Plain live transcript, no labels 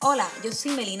Hola, yo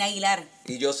soy Melina Aguilar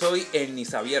Y yo soy Ernie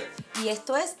Xavier. y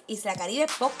esto es Isla Caribe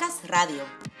Podcast Radio.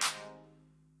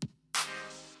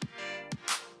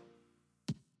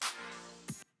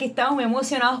 Estamos muy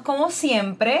emocionados como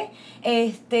siempre.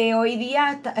 Hoy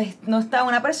día no está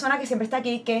una persona que siempre está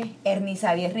aquí, que es Ernie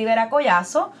Xavier Rivera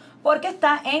Collazo, porque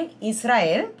está en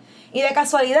Israel. Y de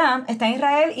casualidad está en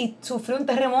Israel y sufrió un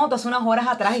terremoto hace unas horas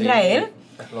atrás Sí, Israel.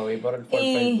 Lo vi por Facebook.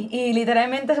 Y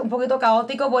literalmente es un poquito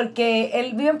caótico porque él ha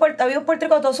vivido en Puerto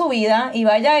Rico toda su vida y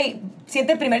vaya y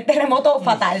siente el primer terremoto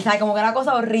fatal, ¿sabes? Como que una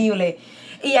cosa horrible.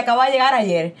 Y acaba de llegar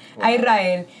ayer a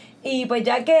Israel. Y pues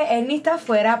ya que Ernie está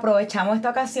afuera, aprovechamos esta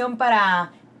ocasión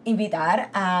para invitar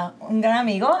a un gran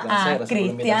amigo, a Gracias por la Cristian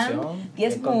invitación.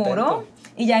 Diez Bien contento. Muro.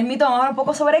 Y ya invito a hablar un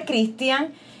poco sobre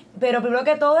Cristian. Pero primero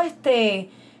que todo,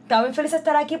 estaba muy feliz de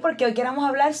estar aquí porque hoy queremos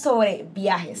hablar sobre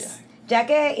viajes. Ya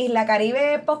que Isla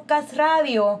Caribe Podcast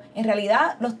Radio, en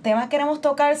realidad los temas que queremos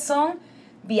tocar son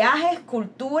viajes,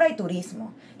 cultura y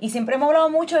turismo. Y siempre hemos hablado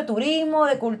mucho de turismo,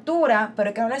 de cultura, pero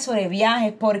hay que hablar sobre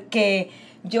viajes porque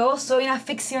yo soy una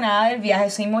aficionada del viaje,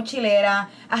 soy mochilera.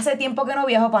 Hace tiempo que no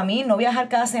viajo. Para mí no viajar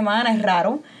cada semana es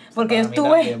raro, porque yo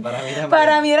estuve...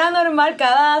 Para mí era normal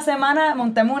cada semana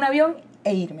montarme un avión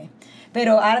e irme.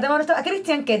 Pero ahora tenemos a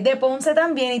Cristian, que es de Ponce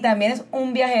también y también es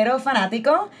un viajero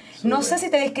fanático. No sé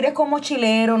si te describes como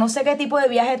mochilero, no sé qué tipo de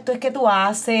viajes es que tú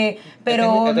haces,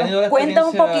 pero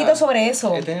cuéntanos un poquito sobre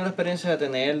eso. He tenido la experiencia de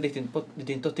tener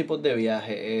distintos tipos de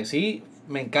viajes. Sí,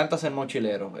 me encanta ser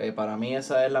mochilero. Para mí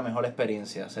esa es la mejor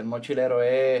experiencia. Ser mochilero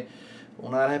es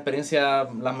una de las experiencias,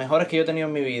 las mejores que yo he tenido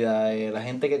en mi vida. La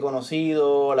gente que he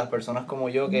conocido, las personas como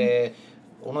yo que...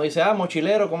 Uno dice,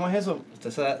 mochilero, ¿cómo es eso?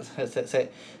 Usted se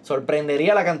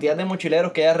sorprendería la cantidad de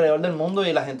mochileros que hay alrededor del mundo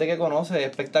y la gente que conoce es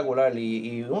espectacular.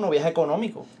 Y uno viaja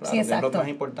económico, claro, Sí, que es exacto. lo más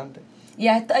importante. Y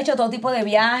has hecho todo tipo de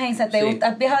viajes, o sea, Sí.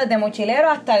 has viajado desde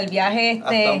mochilero hasta el viaje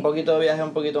Hasta un poquito de viaje,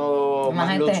 un poquito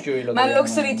más luxury. Más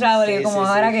luxury travel, Sí, como sí,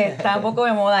 ahora sí. que está un poco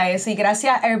de moda eso. Y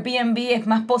gracias a Airbnb es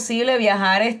más posible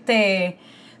viajar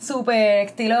súper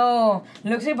estilo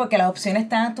luxury porque las opciones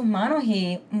están a tus manos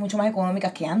y mucho más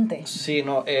económicas que antes. Sí,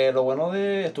 no, lo bueno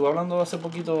estuve hablando hace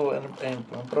poquito en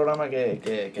un programa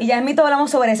que Y ya en mito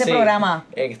hablamos sobre ese programa.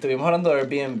 Estuvimos hablando de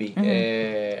Airbnb. Ujú.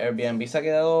 Airbnb se ha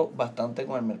quedado bastante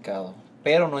con el mercado,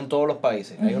 pero no en todos los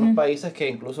países. Hay unos países que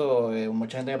incluso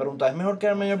mucha gente me pregunta, ¿es mejor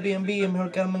quedarme en Airbnb? ¿Es mejor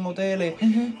quedarme en hoteles?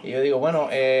 Y yo digo, bueno,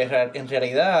 en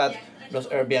realidad los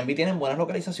Airbnb tienen buenas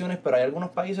localizaciones, pero hay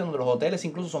algunos países donde los hoteles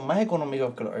incluso son más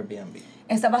económicos que los Airbnb.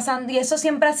 Está pasando, ¿y eso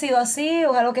siempre ha sido así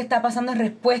o es algo que está pasando en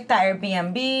respuesta a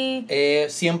Airbnb?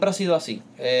 Siempre ha sido así.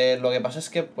 Lo que pasa es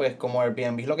que, pues, como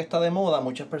Airbnb es lo que está de moda,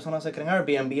 muchas personas se creen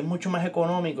Airbnb es mucho más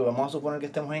económico. Vamos a suponer que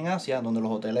estemos en Asia, donde los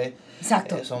hoteles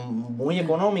son muy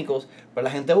económicos, pero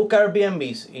la gente busca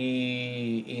Airbnbs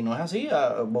y no es así.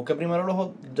 Busque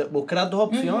primero busque las dos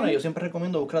opciones. Yo siempre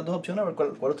recomiendo buscar las dos opciones a ver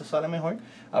cuál te sale mejor.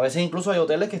 A veces incluso hay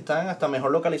hoteles que están hasta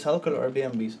mejor localizados que los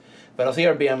Airbnbs. Pero sí,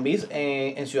 Airbnbs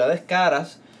en ciudades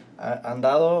caras han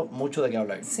dado mucho de qué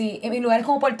hablar. Sí, en lugares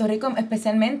como Puerto Rico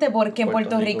especialmente, porque en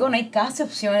Puerto Rico no hay casi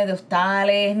opciones de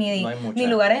hostales ni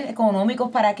lugares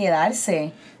económicos para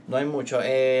quedarse. No hay mucho.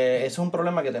 Ese es un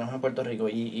problema que tenemos en Puerto Rico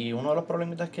y uno de los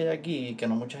problemitas que hay aquí, que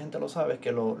no mucha gente lo sabe, es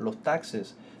que los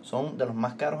taxes son de los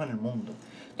más caros en el mundo.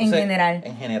 Entonces,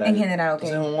 En general, ok.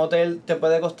 Entonces un hotel te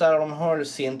puede costar a lo mejor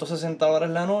 $160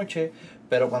 la noche,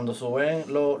 pero cuando suben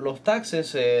los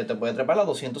taxes te puede trepar a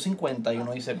 250 y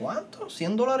uno dice, ¿cuánto?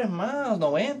 $100 más,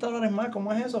 $90 más,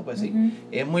 ¿cómo es eso? Pues sí,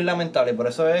 es muy lamentable. Por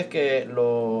eso es que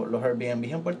los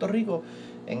Airbnb en Puerto Rico,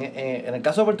 en el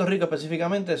caso de Puerto Rico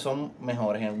específicamente, son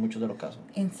mejores en muchos de los casos.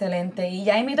 Excelente. Y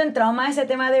ya invito a entrar más a ese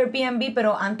tema de Airbnb,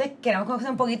 pero antes queremos conocer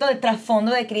un poquito del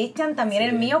trasfondo de Cristian, también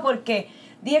el mío, porque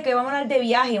dije que vamos a hablar de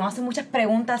viaje y vamos a hacer muchas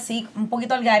preguntas así, un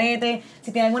poquito al garete.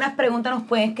 Si tienen algunas preguntas nos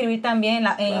pueden escribir también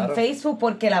en Facebook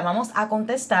porque las vamos a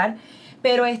contestar.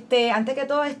 Pero antes que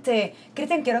todo,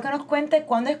 Cristian, quiero que nos cuentes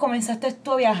cuándo comenzaste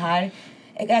tú a viajar,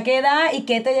 a qué edad y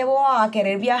qué te llevó a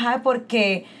querer viajar,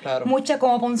 porque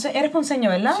eres ponceño,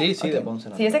 ¿verdad? Sí, de Ponce.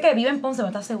 Sí, ese que vive en Ponce, no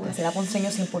estás segura, será ponceño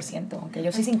 100%, aunque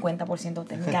yo soy 50%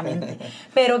 técnicamente.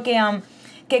 Pero ¿qué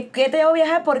te llevó a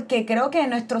viajar? Porque creo que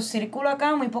en nuestro círculo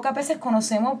acá muy pocas veces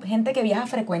conocemos gente que viaja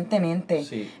frecuentemente.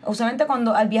 Sí. Usualmente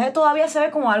cuando al viaje todavía se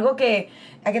ve como algo que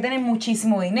hay que tener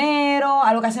muchísimo dinero,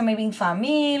 algo que hace maybe en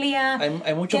familia.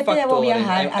 Hay muchos ¿Qué factores. Te llevó a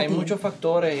viajar hay muchos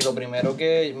factores y lo primero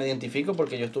que me identifico,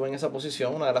 porque yo estuve en esa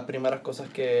posición, una de las primeras cosas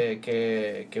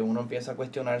que uno empieza a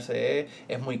cuestionarse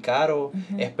es muy caro,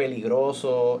 es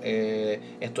peligroso,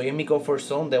 estoy en mi comfort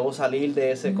zone, debo salir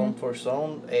de ese comfort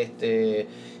zone,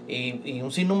 y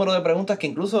un sinnúmero de preguntas que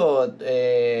incluso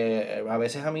a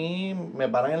veces a mí me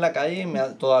paran en la calle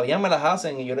y todavía me las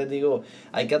hacen y yo les digo,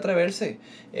 hay que atreverse.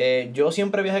 Yo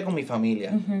siempre viajé con mi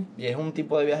familia y es un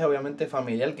tipo de viaje obviamente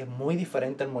familiar que es muy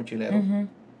diferente al mochilero.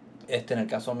 En el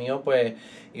caso mío, pues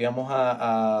íbamos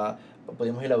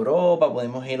podíamos ir a Europa,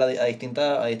 podíamos ir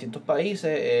a distintos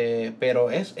países, pero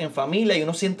es en familia y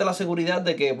uno siente la seguridad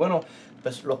de que, bueno,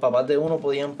 pues los papás de uno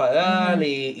podían pagar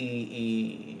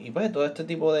y pues todo este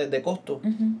tipo de costos.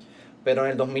 Pero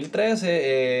en el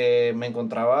 2013 me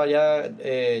encontraba ya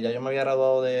yo me había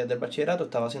graduado del bachillerato,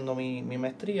 estaba haciendo mi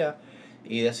maestría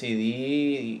y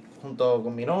decidí junto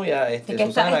con mi novia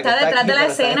Susana, está detrás de la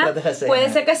escena.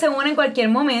 Puede ser que se una en cualquier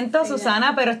momento, sí,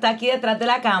 Susana, pero está aquí detrás de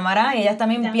la cámara y ellas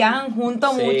también viajan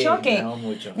juntos mucho, que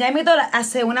ya invito a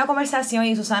hacer una conversación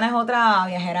y Susana es otra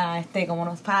viajera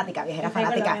como fanática, viajera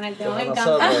fanática.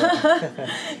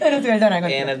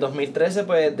 En el 2013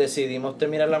 pues decidimos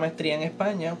terminar la maestría en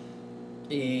España.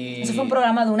 Y ¿eso fue un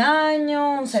programa de un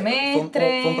año, un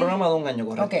semestre? Fue un programa de un año,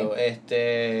 correcto.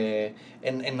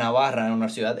 En Navarra, en la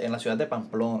ciudad de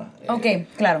Pamplona.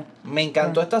 Claro. Me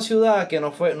encantó esta ciudad, que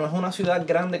no es una ciudad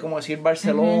grande como decir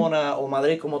Barcelona o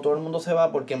Madrid, como todo el mundo se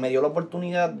va, porque me dio la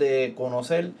oportunidad de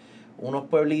conocer unos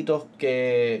pueblitos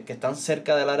que están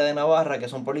cerca del área de Navarra, que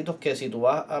son pueblitos que si tú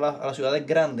vas a las ciudades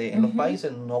grandes en los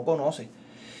países no conoces.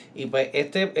 Y pues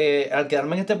al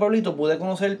quedarme en este pueblito pude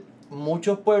conocer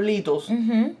muchos pueblitos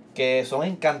que son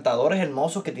encantadores,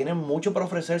 hermosos, que tienen mucho para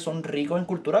ofrecer, son ricos en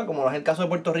cultura, como es el caso de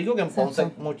Puerto Rico, que en Ponce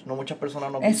no muchas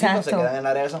personas nos visitan, se quedan en el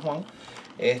área de San Juan.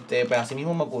 Pues así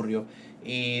mismo me ocurrió.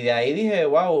 Y de ahí dije,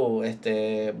 wow,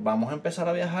 vamos a empezar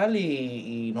a viajar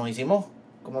y nos hicimos,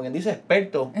 como quien dice,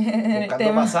 expertos,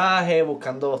 buscando pasajes,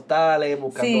 buscando hostales,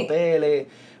 buscando hoteles,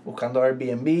 buscando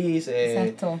Airbnbs,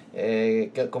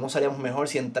 cómo salíamos mejor,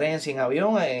 si en tren, si en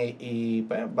avión, y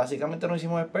pues básicamente nos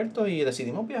hicimos expertos y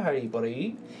decidimos viajar y por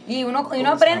ahí. Y uno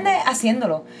aprende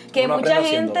haciéndolo, que mucha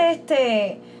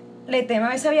gente le teme a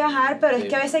veces a viajar, pero es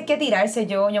que a veces hay que tirarse.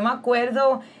 Yo me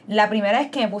acuerdo la primera vez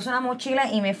que me puse una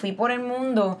mochila y me fui por el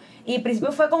mundo, y al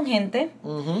principio fue con gente,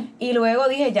 y luego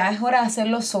dije, ya es hora de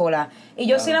hacerlo sola. Y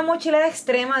yo soy la mochilera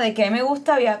extrema de que a mí me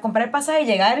gusta comprar el pasaje y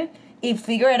llegar y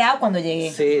figure it out cuando llegué.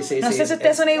 No sé si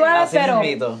ustedes son iguales, pero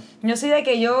yo soy de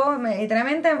que yo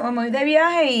literalmente me voy de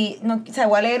viaje y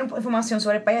voy a leer información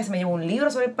sobre el país, me llevo un libro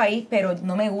sobre el país, pero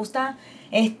no me gusta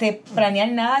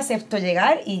planear nada excepto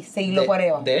llegar y seguirlo por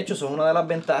arriba. De hecho, son una de las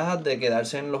ventajas de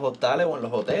quedarse en los hostales o en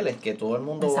los hoteles, que todo el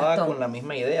mundo va con la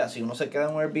misma idea. Si uno se queda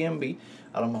en un Airbnb,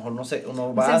 a lo mejor se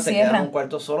queda en un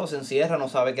cuarto solo, se encierra, no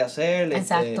sabe qué hacer.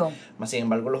 Más sin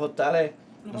embargo, los hostales,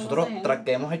 nosotros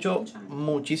que hemos hecho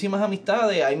muchísimas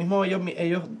amistades, ahí mismo ellos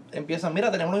empiezan, mira,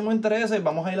 tenemos los mismos intereses,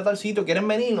 vamos a ir a tal sitio, ¿quieren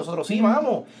venir? Nosotros sí,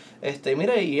 vamos.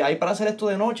 Mira, y hay para hacer esto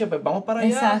de noche, pues vamos para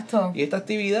allá. Y esta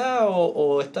actividad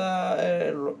o esta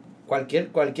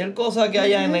cualquier cosa que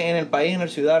haya en el país, en la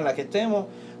ciudad en la que estemos,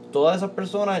 todas esas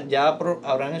personas ya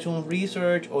habrán hecho un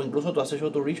research, o incluso tú has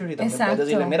hecho tu research y también puedes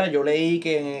decirle, mira, yo leí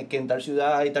que en tal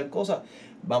ciudad hay tal cosa.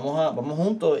 Vamos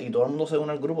juntos y todo el mundo se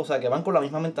une al grupo, o sea, que van con la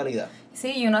misma mentalidad.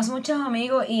 Sí, y uno hace muchos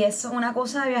amigos y es una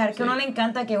cosa de viajar que a uno le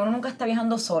encanta, que uno nunca está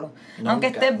viajando solo. Aunque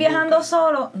estés viajando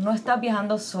solo, no estás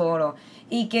viajando solo.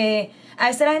 Y que a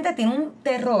veces la gente tiene un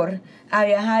terror a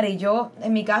viajar, y yo,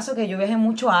 en mi caso, que yo viajé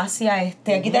mucho a Asia,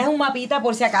 aquí traes un mapita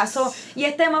por si acaso, y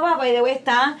mapa, by the way,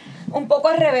 está un poco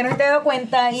al revés, no te doy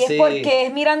cuenta, y es porque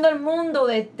es mirando el mundo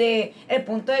desde el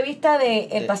punto de vista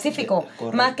del Pacífico,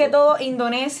 más que todo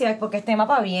Indonesia, porque este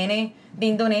mapa viene de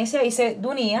Indonesia, dice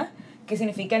Dunia, que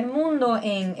significa el mundo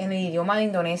en el idioma de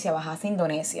Indonesia, Bahasa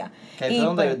Indonesia. Que es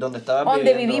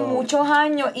donde viví muchos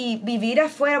años, y vivir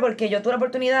afuera, porque yo tuve la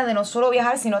oportunidad de no solo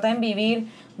viajar, sino también vivir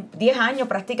 10 años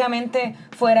prácticamente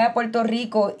fuera de Puerto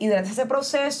Rico, y durante ese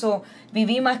proceso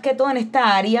viví más que todo en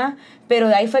esta área, pero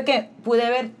de ahí fue que pude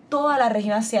ver toda la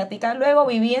región asiática. Luego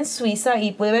viví en Suiza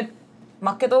y pude ver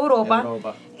más que todo Europa.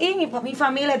 Y mi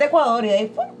familia es de Ecuador, y de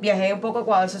ahí viajé un poco a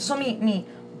Ecuador. Esos son mis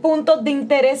puntos de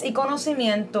interés y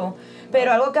conocimiento.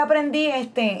 Pero algo que aprendí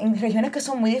en regiones que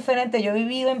son muy diferentes. Yo he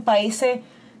vivido en países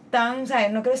tan, o sea,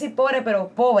 no quiero decir pobres, pero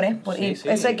pobres.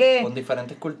 Eso hay que, con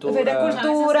diferentes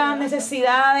culturas,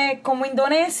 necesidades, como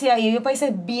Indonesia, y he vivido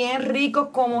países bien ricos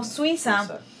como Suiza.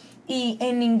 Exacto. Y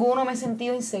en ninguno me he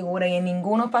sentido insegura, y en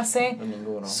ninguno pasé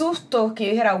sustos que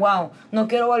yo dijera, wow, no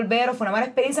quiero volver, o fue una mala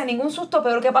experiencia. Ningún susto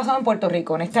peor que ha pasado en Puerto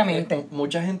Rico, honestamente.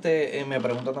 Mucha gente me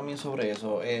pregunta también sobre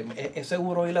eso. ¿Es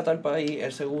seguro ir a tal país?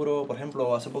 ¿Es seguro? Por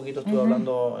ejemplo, hace poquito estuve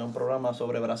hablando en un programa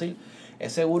sobre Brasil.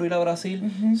 ¿Es seguro ir a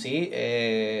Brasil? Sí,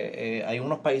 hay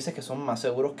unos países que son más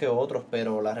seguros que otros,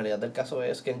 pero la realidad del caso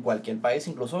es que en cualquier país,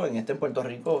 incluso en Puerto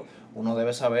Rico, uno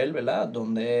debe saber, ¿verdad?,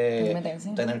 dónde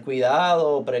tener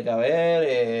cuidado,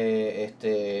 precaver,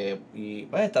 y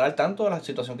pues, estar al tanto de la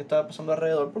situación que está pasando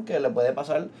alrededor, porque le puede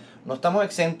pasar, no estamos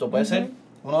exentos, puede ser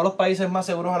uno de los países más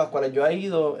seguros a los cuales yo he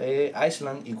ido es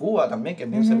Iceland y Cuba también, que es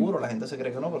bien seguro, la gente se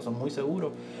cree que no, pero son muy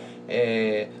seguros,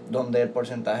 donde el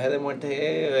porcentaje de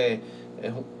muerte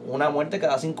es una muerte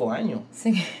cada 5 años.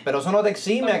 Sí. Pero eso no te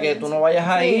exime a que tú no vayas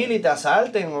a ir y te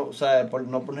asalten, o sea,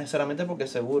 no necesariamente porque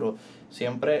es seguro.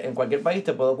 Siempre, en cualquier país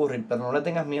te puede ocurrir, pero no le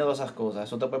tengas miedo a esas cosas.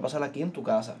 Eso te puede pasar aquí en tu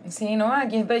casa. Sí, no,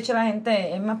 aquí siempre he dicho a la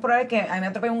gente, es más probable que a mí me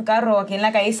atropelle un carro aquí en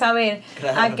la calle Isabel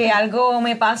a que algo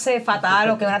me pase fatal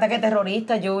o que un ataque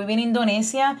terrorista. Yo viví en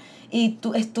Indonesia y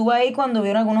estuve ahí cuando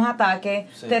hubieron algunos ataques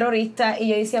terroristas y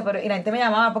yo decía, y la gente me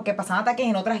llamaba porque pasaban ataques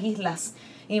en otras islas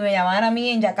y me llamaban a mí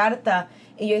en Yakarta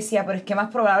y yo decía, pero es que es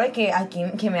más probable que aquí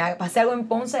que me pase algo en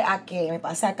Ponce a que me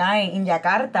pase acá en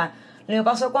Yakarta. Lo que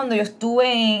pasó cuando yo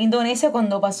estuve en Indonesia,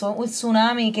 cuando pasó un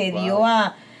tsunami que dio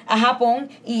a Japón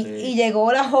y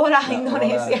llegó la ola a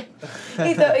Indonesia.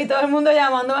 Y todo el mundo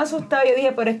llamándome asustado. Yo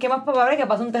dije, pero es que más probable que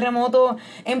pase un terremoto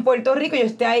en Puerto Rico y yo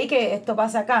esté ahí que esto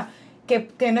pase acá.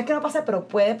 Que no es que no pase, pero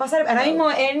puede pasar. Ahora mismo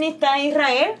Ernie está en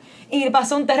Israel y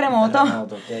pasó un terremoto.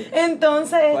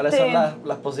 Entonces, ¿cuáles son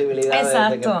las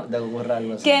posibilidades de que ocurra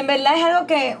algo así? Que en verdad es algo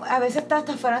que a veces está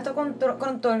hasta fuera de nuestro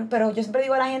control, pero yo siempre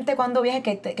digo a la gente cuando viaje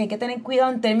que hay que tener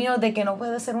cuidado en términos de que no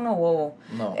puede ser uno bobo.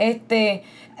 No.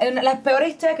 Las peores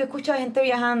historias que he escuchado de gente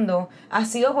viajando ha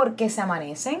sido porque se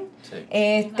amanecen,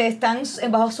 están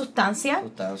bajo sustancias,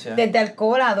 desde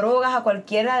alcohol a drogas, a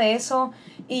cualquiera de esos,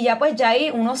 y ya pues ya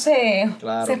ahí uno se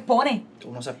expone.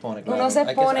 Uno se expone, claro.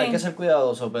 Hay que ser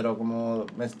cuidadoso, pero como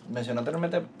mencioné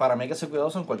anteriormente, para mí hay que ser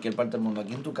cuidadoso en cualquier parte del mundo.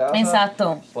 Aquí en tu casa,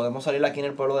 podemos salir aquí en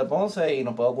el pueblo de Ponce y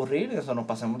nos puede ocurrir que nos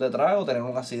pasemos de trago, tener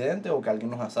un accidente o que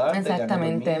alguien nos asalte, que alguien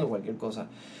nos dormido, cualquier cosa.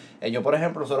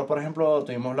 Nosotros por ejemplo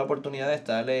tuvimos la oportunidad de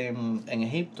estar en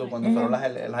Egipto cuando fueron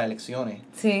las elecciones.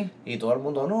 Sí. Y todo el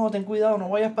mundo, no, ten cuidado, no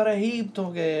vayas para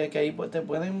Egipto, que ahí te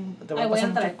van a pasar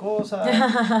muchas cosas.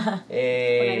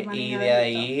 Y de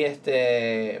ahí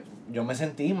yo me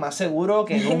sentí más seguro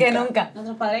que nunca.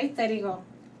 Nuestros padres histéricos.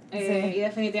 Y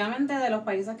definitivamente de los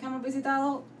países que hemos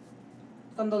visitado,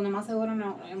 con donde más seguro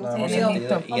no hemos sentido.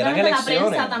 Y eran elecciones. La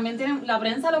prensa también tiene, la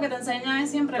prensa lo que te enseña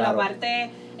es siempre la parte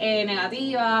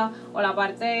negativa o la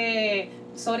parte,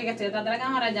 sorry que estoy detrás de la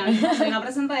cámara, ya mismo soy una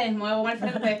presentadora y me muevo al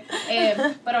frente,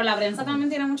 pero la prensa también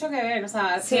tiene mucho que ver, o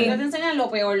sea, siempre te enseñan lo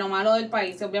peor, lo malo del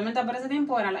país, y obviamente por ese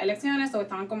tiempo eran las elecciones, o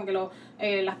estaban como que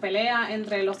las peleas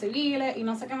entre los civiles y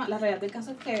no sé qué más. La realidad del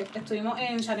caso es que estuvimos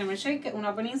en Sharm el Sheikh, que es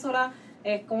una península,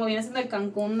 como viene siendo el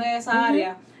Cancún de esa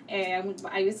área.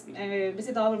 He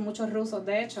visitado por muchos rusos,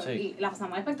 de hecho, y la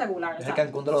pasamos espectacular. Es el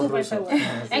Cancún de los rusos.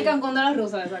 El Cancún de los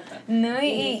rusos, exacto. No,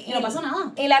 y no pasó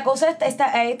nada. Y la cosa es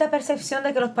esta percepción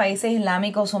de que los países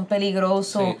islámicos son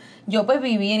peligrosos. Sí. Yo pues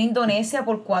viví en Indonesia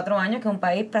por 4 años, que es un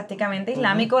país prácticamente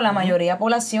islámico. La mayoría de la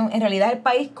población, en realidad es el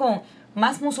país con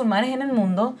más musulmanes en el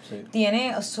mundo.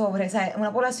 Tiene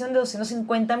una población de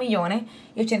 250 millones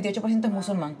y 88% es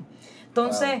musulmán.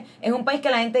 Entonces, es un país que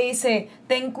la gente dice,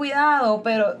 ten cuidado,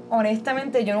 pero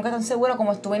honestamente yo nunca tan segura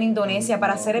como estuve en Indonesia.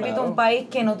 Para ser, repito, un país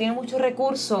que no tiene muchos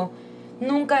recursos,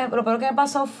 nunca, lo peor que me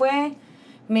pasó fue,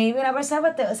 me iba una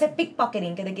persona, ese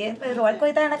pickpocketing, que te quiere robar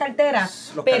cositas en la cartera.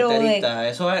 Los carteristas,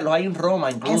 eso los hay en Roma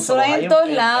incluso. Eso lo hay en todos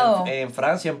lados. En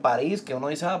Francia, en París, que uno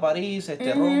dice, París,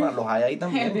 Roma, los hay ahí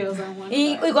también.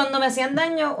 Y cuando me hacían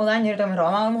daño, que me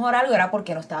robaban a lo mejor algo, era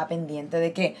porque no estaba pendiente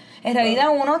de que en realidad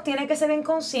uno tiene que ser bien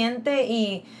consciente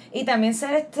y también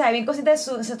ser bien consciente de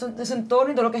su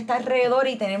entorno y todo lo que está alrededor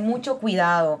y tener mucho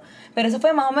cuidado. Pero eso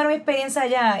fue más o menos mi experiencia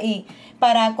allá. Y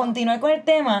para continuar con el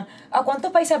tema, ¿a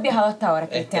cuántos países has viajado hasta ahora,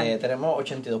 Cristian? Tenemos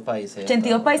 82 países.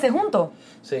 ¿82 países juntos?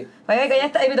 Sí. Oye, que ella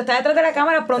está detrás de la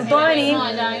cámara, pronto va a venir.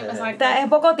 Está un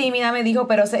poco tímida, me dijo,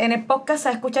 pero en el podcast se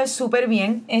va a escuchar súper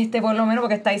bien, por lo menos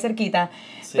porque está ahí cerquita.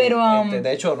 Sí, pero,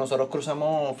 de hecho, nosotros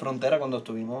cruzamos frontera cuando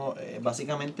estuvimos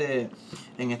básicamente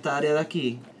en esta área de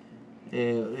aquí,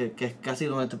 que es casi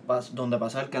donde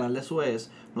pasa el canal de Suez.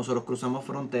 Nosotros cruzamos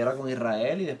frontera con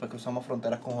Israel y después cruzamos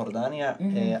fronteras con Jordania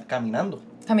caminando.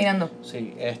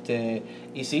 Sí,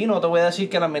 y sí, no te voy a decir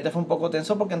que el ambiente fue un poco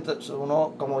tenso porque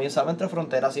uno, como bien sabe, entre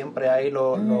fronteras siempre hay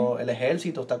el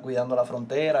ejército está cuidando la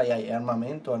frontera y hay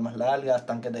armamento, armas largas,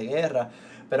 tanques de guerra,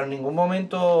 pero en ningún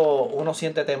momento uno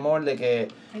siente temor de que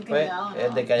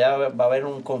de que va a haber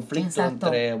un conflicto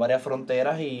entre varias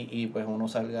fronteras y pues uno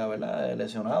salga, ¿verdad?,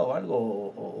 lesionado o algo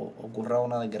o ocurra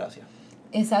una desgracia.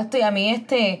 Exacto, y a mí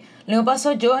lo que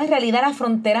pasó, yo en realidad la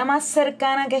frontera más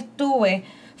cercana que estuve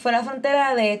fue la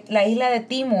frontera de la isla de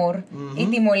Timor y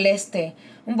Timor-Leste.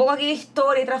 Un poco aquí de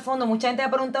historia y trasfondo, mucha gente me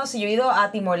ha preguntado si yo he ido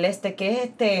a Timor-Leste, que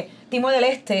es Timor del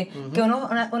Este, que es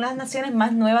una de las naciones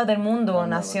más nuevas del mundo,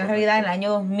 nació en realidad en el año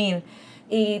 2000.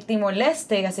 Y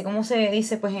Timor-Leste, así como se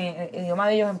dice pues en el idioma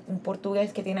de ellos, en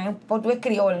portugués, que tiene un portugués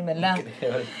criol, ¿verdad?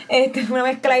 Una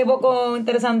mezcla ahí poco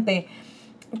interesante.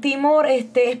 Timor es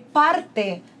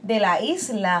parte de la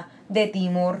isla de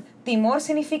Timor. Timor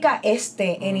significa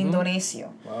este en indonesio.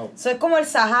 Wow. Eso es como el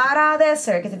Sahara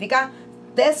Desert, que significa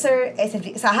desert,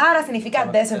 Sahara significa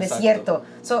desert, exacto.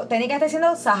 Desierto. Técnicamente está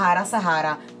diciendo Sahara,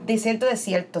 desierto,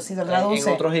 si se traduce.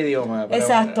 En otros idiomas. Pero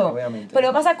exacto. Obviamente. Pero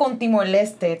 ¿qué pasa con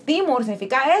Timor-Leste? Timor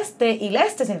significa y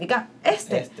Leste significa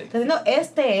este. Está diciendo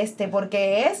este,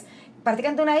 porque es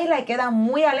prácticamente una isla que queda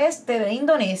muy al este de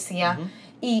Indonesia.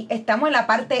 Y estamos en la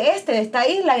parte este de esta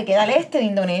isla que queda al este de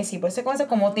Indonesia. Y por eso se conoce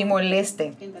como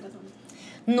Timor-Leste. Qué interesante.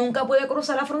 Nunca pude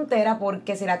cruzar la frontera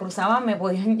porque si la cruzaban me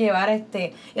podían llevar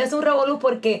y es un revolú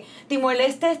porque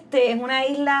Timor-Leste es una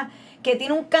isla que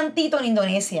tiene un cantito en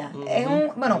Indonesia. Es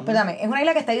es una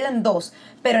isla que está dividida en dos,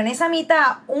 pero en esa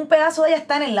mitad un pedazo de ella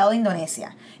está en el lado de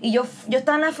Indonesia. Y yo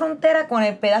estaba en la frontera con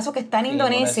el pedazo que está en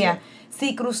Indonesia.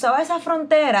 Si cruzaba esa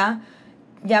frontera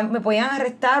ya me podían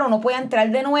arrestar o no podía entrar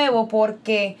de nuevo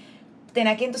porque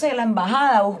tenía que entonces ir a la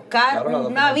embajada buscar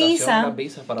una visa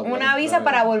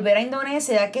para volver a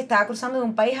Indonesia, ya que estaba cruzando de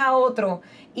un país a otro.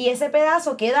 Y ese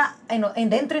pedazo queda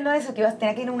dentro de Indonesia, que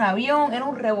tenía que ir en un avión, era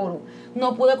un revolú.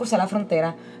 No pude cruzar la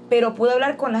frontera, pero pude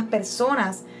hablar con las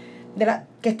personas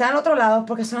que están al otro lado,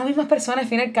 porque son las mismas personas, al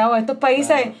fin y al cabo. Estos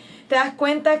países, te das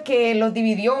cuenta que los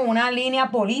dividió una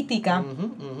línea política,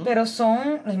 pero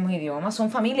son los mismos idiomas,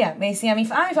 son familia. Me decía, mi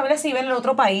familia sí vive en el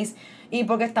otro país. Y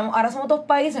porque ahora somos dos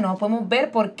países, no nos podemos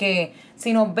ver porque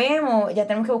si nos vemos ya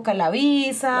tenemos que buscar la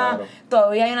visa. Claro.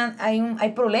 Todavía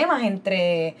hay problemas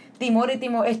entre Timor,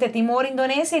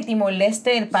 Indonesia y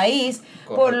Timor-Leste, el país.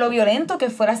 Correcto. Por lo violento que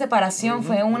fue la separación.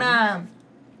 Fue una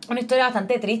historia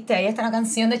bastante triste. Ahí está una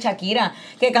canción de Shakira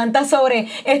que canta sobre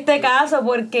este caso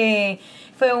porque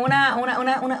fue una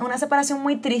separación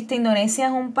muy triste. Indonesia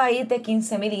es un país de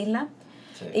 15,000 islas.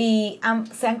 Sí. Y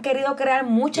se han querido crear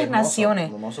muchas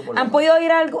naciones. ¿Han podido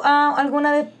ir a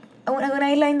alguna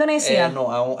isla de Indonesia?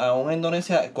 No, aún en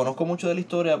Indonesia, conozco mucho de la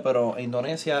historia, pero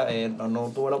Indonesia no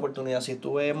tuve la oportunidad. Sí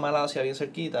estuve en Malasia bien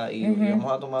cerquita y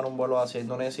íbamos a tomar un vuelo hacia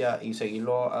Indonesia y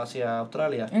seguirlo hacia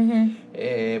Australia,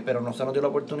 pero no se nos dio la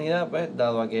oportunidad, pues,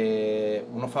 dado a que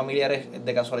unos familiares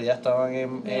de casualidad estaban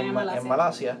en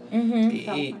Malasia.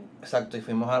 Exacto, y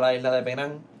fuimos a la isla de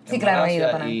Penang. Sí, claro, he ido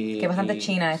a Penang, que es bastante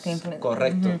China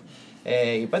correcto.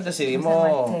 Y pues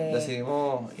decidimos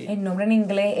el nombre en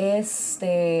inglés es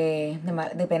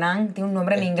de Penang, tiene un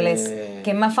nombre en inglés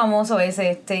que es más famoso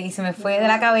ese, y se me fue de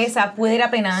la cabeza. Pude ir a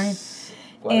Penang.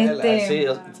 Sí,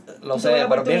 lo sé,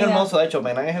 pero bien hermoso. De hecho,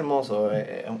 Penang es hermoso,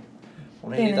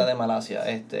 una islita de Malasia.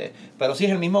 Pero sí,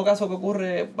 es el mismo caso que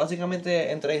ocurre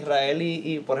básicamente entre Israel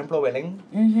y por ejemplo, Belén.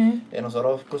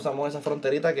 Nosotros cruzamos esa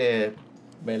fronterita que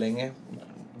Belén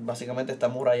básicamente está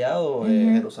amurallado,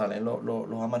 Jerusalén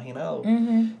los ha marginado.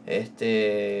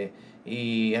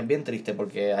 Y es bien triste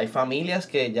porque hay familias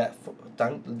que ya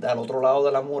están al otro lado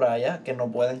de la muralla que no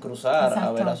pueden cruzar. Exacto.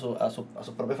 A ver a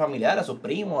sus propios familiares, a sus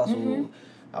primos, a sus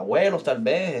abuelos tal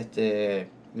vez.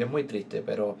 Y es muy triste,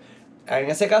 pero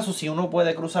en ese caso sí uno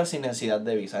puede cruzar sin necesidad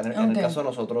de visa. En el caso de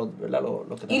nosotros, ¿verdad?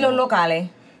 Los que ¿Y los locales?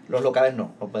 Los locales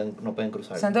no pueden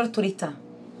cruzar. Son de los turistas.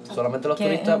 Solamente los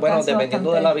turistas, bueno,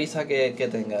 dependiendo de la visa que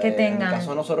tenga. En el caso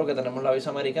de nosotros que tenemos la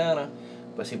visa americana,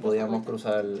 pues sí podíamos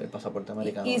cruzar el pasaporte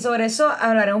americano. Y sobre eso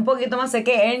hablaré un poquito más. Sé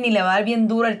que Ernie le va a dar bien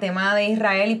duro el tema de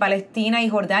Israel y Palestina y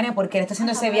Jordania, porque él está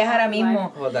haciendo ese viaje ahora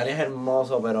mismo. Jordania es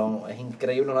hermoso, pero es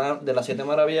increíble. Una de las 7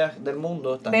 maravillas del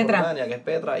mundo está en Jordania, que es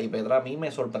Petra, y Petra a mí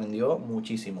me sorprendió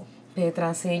muchísimo.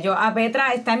 Petra, sí.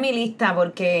 Petra está en mi lista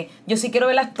porque yo sí quiero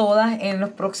verlas todas en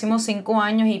los próximos 5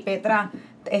 años y Petra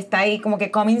está ahí como que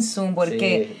coming soon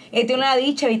porque él tiene la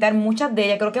dicha de evitar muchas de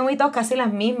ellas. Creo que hemos evitado casi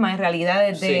las mismas en realidad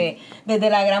desde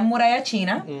la Gran Muralla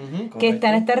China, que está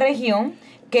en esta región,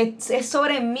 que es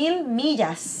sobre 1,000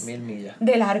 millas. 1,000 millas.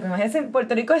 De largo. Imagínense, en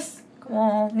Puerto Rico es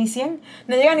como ni 100,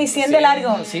 no llega ni 100 de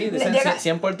largo. Sí, dicen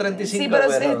 100 por 35. Sí, pero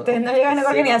no llega, no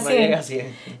creo que ni a 100. No llega a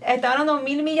 100. Está hablando de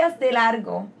 1,000 millas de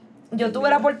largo. yo tuve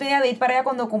la oportunidad de ir para allá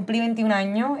cuando cumplí 21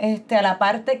 años, a la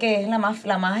parte que es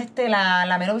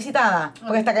la menos visitada,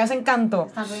 porque esta casa Encanto.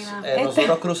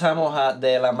 Nosotros cruzamos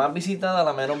de la más visitada a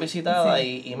la menos visitada,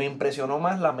 sí. y me impresionó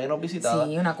más la menos visitada.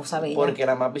 Sí, una cosa bella. Porque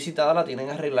la más visitada la tienen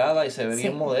arreglada y se ve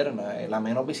bien moderna. La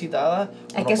menos visitada,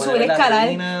 hay que subir, escalar,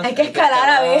 hay que escalar,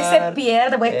 a veces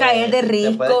pierde, te puedes caer de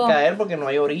rico. Te puedes caer porque no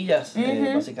hay orillas,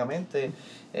 básicamente.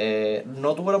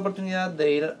 No tuve la oportunidad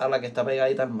de ir a la que está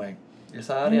pegadita al mar.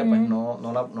 Esa área pues no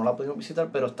la pudimos visitar,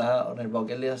 pero está en el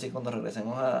bucket list así cuando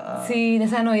regresemos a... Sí, de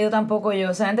esa no he ido tampoco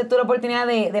yo. O sea, antes tuve la oportunidad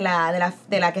de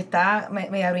la que está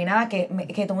medio arruinada, que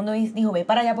todo el mundo dijo, ve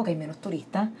para allá porque hay menos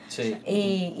turistas. Sí.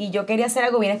 Y yo quería hacer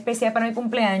algo bien especial para mi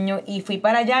cumpleaños y fui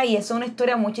para allá y eso es una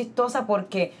historia muy chistosa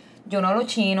porque yo no hablo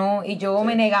chino y yo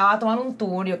me negaba a tomar un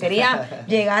tour. Yo quería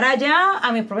llegar allá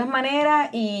a mis propias maneras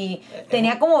y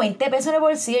tenía como 20 pesos en el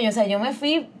bolsillo. O sea, yo me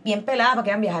fui bien pelada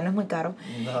porque viajar no es muy caro.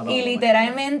 Y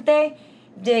literalmente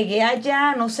llegué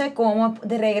allá, no sé cómo,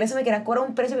 de regreso me querían cobrar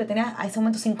un precio que tenía a ese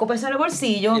momento 5 pesos en el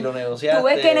bolsillo. Y lo negociaste.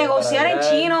 Tuve que negociar en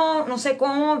chino, no sé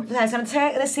cómo, o sea, no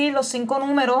sé decir los 5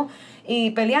 números.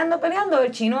 Y peleando,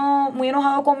 el chino muy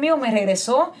enojado conmigo me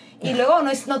regresó y luego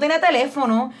no tenía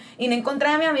teléfono y no encontré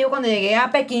a mi amigo cuando llegué a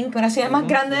Pekín, que es una ciudad más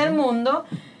grande del mundo.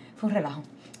 Fue un relajo.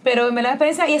 Pero me la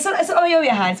experiencia, y eso lo veo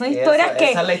viajar, son historias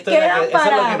que esa es la historia quedan para...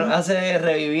 Eso es lo que nos hace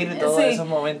revivir todos esos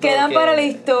momentos. Quedan para la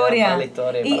historia.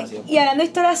 Y hablando de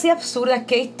historias así absurdas,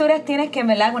 ¿qué historias tienes que, en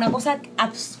verdad, una cosa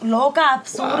loca,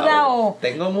 absurda o...?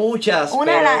 Tengo muchas,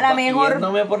 una pero la mejor...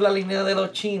 yéndome por la línea de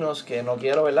los chinos, que no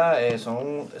quiero, ¿verdad?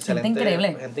 Son excelentes.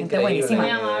 Gente increíble. Buenísima.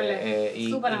 Muy amable.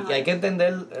 Y hay que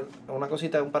entender, una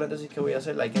cosita, un paréntesis que voy a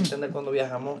hacer, hay que entender cuando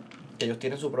viajamos que ellos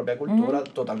tienen su propia cultura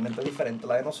totalmente diferente a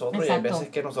la de nosotros. Exacto. Y hay veces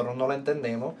que nosotros no la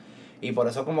entendemos y por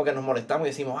eso como que nos molestamos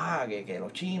y decimos, que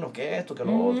los chinos, que esto, que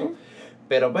lo otro.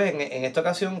 Pero pues en esta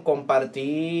ocasión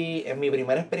compartí en mi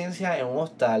primera experiencia en un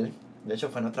hostal, de hecho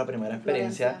fue nuestra primera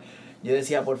experiencia. Yo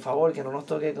decía, por favor, que no nos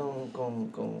toque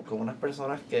con unas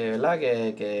personas que, ¿verdad?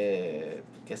 Que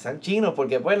sean chinos,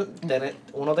 porque pues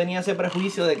uno tenía ese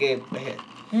prejuicio de que...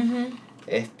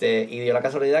 y dio la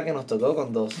casualidad que nos tocó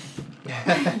con 2.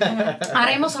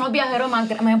 Ahora mismo son los viajeros más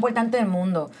importantes del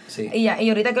mundo. Sí. Y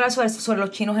ahorita quiero hablar sobre los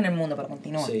chinos en el mundo, pero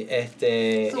continúa. Sí,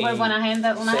 súper buena gente.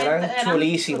 Eran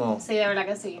chulísimos. Sí, de verdad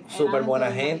que sí. Súper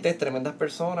buena gente, tremendas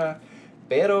personas.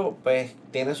 Pero pues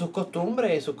tienen sus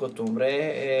costumbres y sus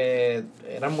costumbres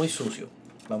eran muy sucios.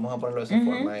 Vamos a ponerlo de esa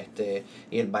forma.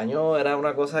 Y el baño era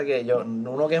una cosa que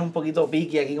uno que es un poquito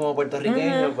piqui aquí como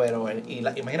puertorriqueño, pero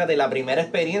imagínate la primera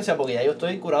experiencia, porque ya yo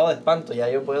estoy curado de espanto, ya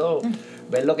yo puedo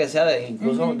ver lo que sea,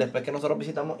 incluso después que nosotros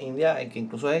visitamos India, que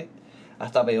incluso es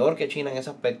hasta peor que China en ese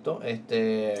aspecto.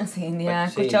 Sí, India, he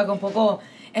escuchado que un poco...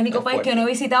 Es el único país que no he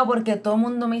visitado porque todo el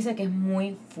mundo me dice que es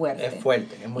muy fuerte. Es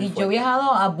fuerte, es muy fuerte. Y yo he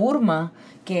viajado a Burma,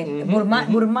 que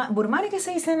Burma, ¿qué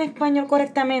se dice en español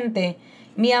correctamente?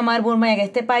 Myanmar, Burma, que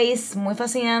este país muy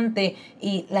fascinante,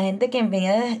 y la gente que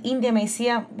venía de India me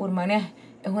decía, Burmania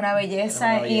es una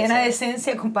belleza y una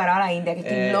decencia comparada a la India, que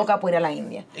estoy loca por ir a la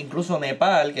India. Incluso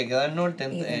Nepal, que queda al norte,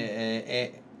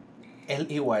 es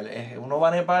igual. Uno va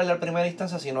a Nepal a primera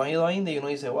instancia si no ha ido a India y uno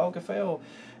dice, wow, qué feo.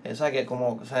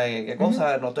 Qué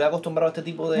cosa, no estoy acostumbrado a este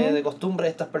tipo de costumbres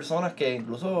de estas personas que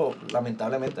incluso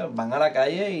lamentablemente van a la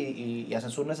calle y hacen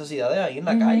sus necesidades ahí en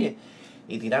la calle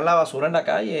y tiran la basura en la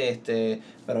calle,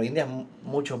 pero India es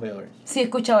mucho peor. Sí, he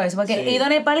escuchado eso, porque he ido a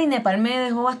Nepal y Nepal me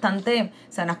dejó bastante,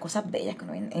 o sea, unas cosas bellas que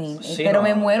no ven pero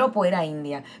me muero por ir a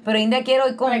India. Pero India quiero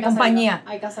ir con compañía.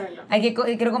 Hay que hacerlo.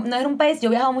 No es un país, yo he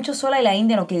viajado mucho sola y la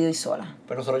India no quiero ir sola.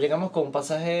 Pero nosotros llegamos con un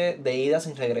pasaje de ida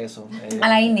sin regreso. A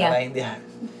la India. A la India.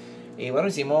 Y bueno,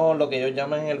 hicimos lo que ellos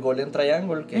llaman el Golden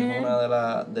Triangle, que es una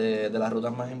de las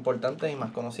rutas más importantes y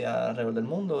más conocidas alrededor del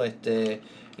mundo.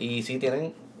 Y sí,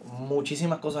 tienen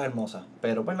muchísimas cosas hermosas,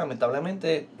 pero pues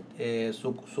lamentablemente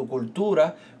su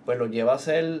cultura pues lo lleva a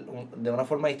ser de una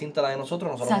forma distinta a la de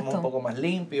nosotros. Nosotros somos un poco más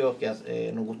limpios,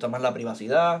 que nos gusta más la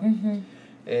privacidad.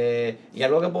 Y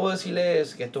algo que puedo decirles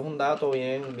es que esto es un dato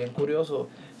bien curioso.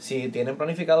 Si tienen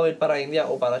planificado ir para India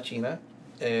o para China,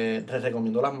 les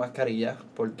recomiendo las mascarillas,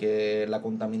 porque la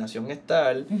contaminación es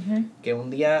tal que un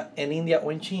día en India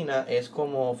o en China es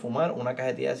como fumar una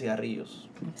cajetilla de cigarrillos.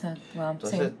 Exacto. Wow,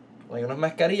 entonces hay unas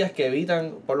mascarillas que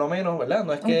evitan, por lo menos, ¿verdad?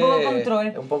 No es que...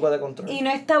 Un poco de control. Y no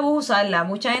es tabú usarla.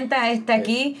 Mucha gente está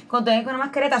aquí, cuando te ven con una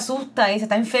mascarilla te asusta y dice,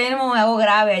 está enfermo, algo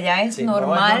grave. Allá es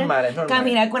normal. Es normal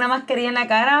caminar con una mascarilla en la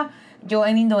cara. Yo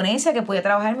en Indonesia, que podía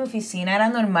trabajar en mi oficina, era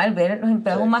normal ver los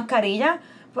empleados con mascarilla,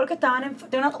 porque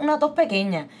tenía una tos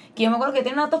pequeña. Que yo me acuerdo que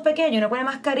tenía una tos pequeña y yo no ponía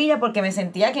mascarilla porque me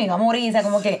sentía que me iba a morir. O sea,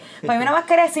 como que para mí una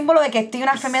mascarilla es símbolo de que estoy en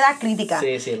una enfermedad crítica.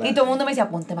 Sí, y todo el mundo me decía,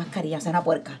 ponte mascarilla, o sea, una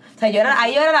puerca. O sea, yo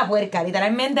era la puerca,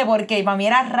 literalmente, porque para mí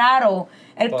era raro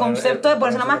el concepto de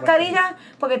ponerse una mascarilla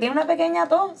porque tiene una pequeña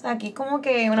tos. O sea, aquí es como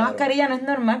que una mascarilla no es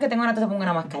normal que tenga una tos, se ponga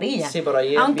una mascarilla. Sí, pero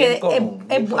ahí aunque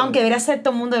debería ser,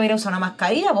 todo el mundo debería usar una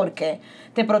mascarilla porque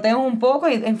te proteges un poco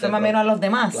y enferma menos a los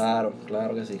demás. Claro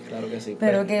que sí.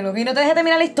 Pero que lo que no te deje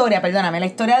terminar la historia, perdóname, la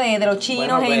historia de los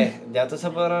chinos. Bueno, pues,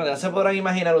 ya se podrán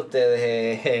imaginar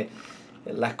ustedes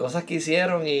las cosas que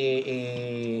hicieron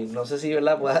y no sé si,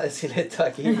 ¿verdad?, pueda decir esto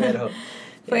aquí, pero...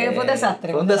 Fue un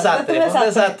desastre. Fue un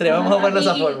desastre, vamos a ponerlo de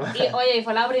esa forma. Y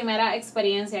fue la primera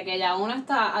experiencia que ya uno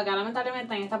está, acá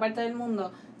lamentablemente en esta parte del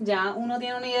mundo, ya uno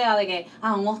tiene una idea de que,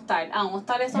 un hostal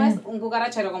eso es un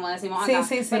cucarachero, como decimos acá.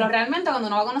 Sí. Pero realmente cuando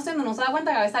uno va conociendo, uno se da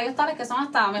cuenta que a veces hay hostales que son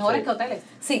hasta mejores que hoteles.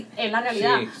 Sí. Es la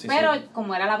realidad. Pero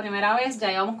como era la primera vez,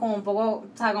 ya íbamos como un poco, o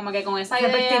sea, como que con esa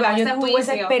idea, yo tuve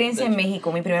esa experiencia en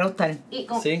México, mi primer hostal. Y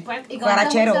con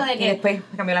cucarachero, y después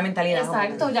cambió la mentalidad.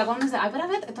 Exacto, ya cuando dice, pero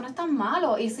esto no es tan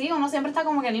malo. Y sí, uno siempre está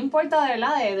como que no importa de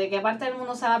verdad de qué parte del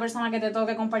mundo sea la persona que te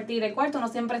toque compartir el cuarto, uno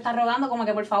siempre está rogando como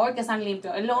que por favor que sean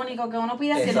limpios. Es lo único que uno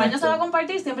pide. Si el baño se va a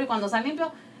compartir, siempre y cuando sean limpios,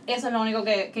 eso es lo único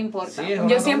que importa. Sí,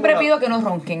 yo siempre pido que no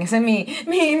ronquen, ese es mi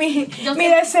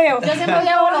deseo. Yo siempre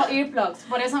llevo los earplugs,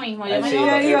 por eso mismo. Yo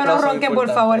digo no ronquen, por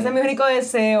favor, ese es mi único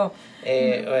deseo.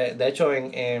 De hecho,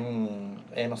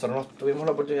 nosotros tuvimos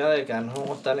la oportunidad de quedarnos en un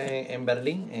hostal en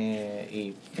Berlín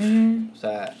o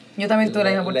sea, yo también tuve la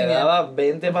misma oportunidad. Le daba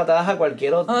 20 patadas a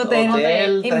cualquier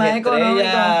hotel 3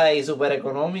 estrellas y súper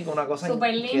económico, una cosa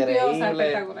súper limpio, o sea,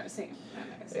 espectacular, sí.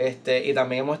 Y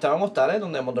también hemos estado en hostales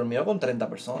donde hemos dormido con 30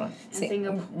 personas. Sí,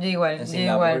 yo igual. En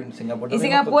Singapur y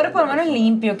Singapur por lo menos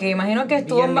limpio, que imagino que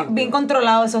estuvo bien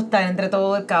controlado ese hostal entre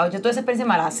todo el caos. Yo tuve esa experiencia en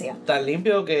Malasia. Tan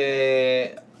limpio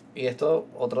que, y esto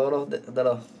otro de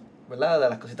los ¿verdad? De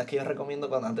las cositas que yo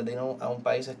recomiendo antes de ir a un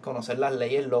país es conocer las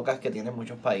leyes locas que tienen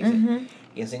muchos países.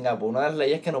 Y en Singapur una de las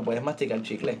leyes es que no puedes masticar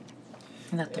chicle.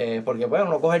 Porque bueno,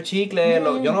 uno coge el chicle,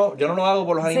 yo no lo hago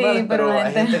por los animales, pero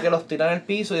hay gente que los tira en el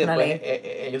piso y después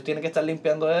ellos tienen que estar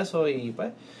limpiando eso y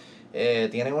pues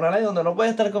tienen una ley donde no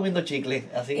puedes estar comiendo chicle,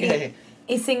 así que...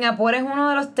 Y Singapur es uno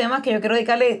de los temas que yo quiero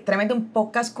dedicarle realmente un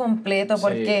podcast completo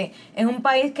porque es un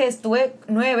país que estuve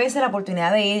 9 veces la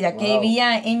oportunidad de ir, ya que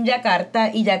vivía en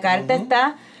Yakarta y Yakarta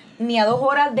está ni a 2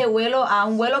 horas de vuelo a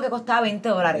un vuelo que costaba $20.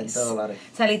 $20.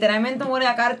 O sea, literalmente un vuelo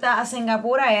de Yakarta a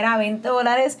Singapur era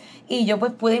 $20 y yo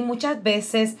pues pude ir muchas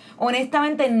veces.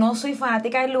 Honestamente no soy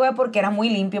fanática del lugar porque era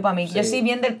muy limpio para mí. Sí. Yo soy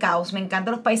bien del caos, me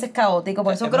encantan los países caóticos,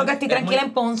 por eso creo que estoy tranquila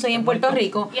en Ponce y en Puerto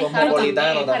Rico.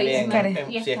 Cosmopolitano también.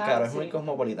 Sí, es caro, es muy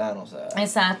cosmopolitano. O sea,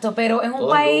 exacto, pero es un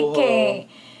país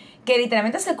que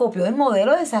literalmente se copió del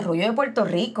modelo de desarrollo de Puerto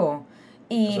Rico.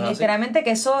 Y literalmente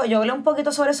que eso, yo hablé un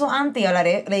poquito sobre eso antes y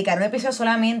dedicaré un episodio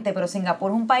solamente, pero Singapur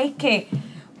es un país que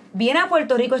viene a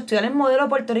Puerto Rico, estudiar el modelo de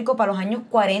Puerto Rico para los años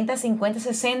 40, 50,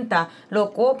 60,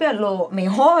 lo copia, lo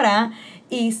mejora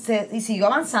y siguió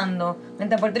avanzando.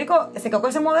 Mientras Puerto Rico se quedó con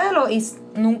ese modelo y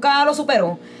nunca lo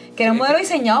superó. Que era un modelo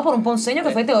diseñado por un ponceño que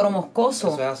fue Teodoro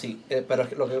Moscoso. O sea, sí, pero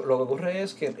lo que ocurre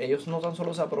es que ellos no tan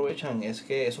solo se aprovechan, es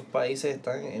que esos países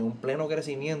están en un pleno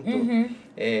crecimiento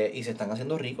y se están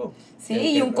haciendo ricos.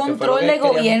 Sí, y un control de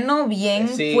gobierno bien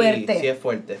fuerte. Sí, es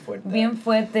fuerte. Bien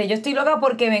fuerte. Yo estoy loca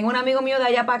porque venga un amigo mío de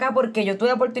allá para acá porque yo tuve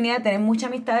la oportunidad de tener muchas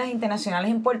amistades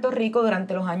internacionales en Puerto Rico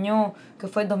durante los años que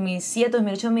fue 2007,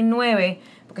 2008, 2009,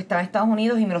 porque estaba en Estados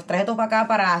Unidos y me los traje todos para acá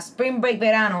para Spring Break,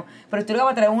 verano. Pero estoy loca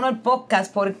para traer uno al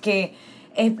podcast porque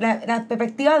la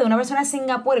perspectiva de una persona de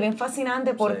Singapur es bien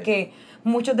fascinante porque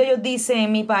muchos de ellos dicen,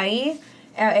 en mi país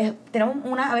tenemos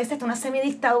a veces hasta una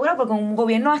semidictadura porque un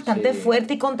gobierno bastante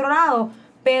fuerte y controlado,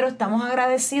 pero estamos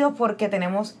agradecidos porque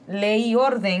tenemos ley y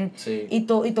orden y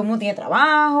todo el mundo tiene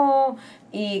trabajo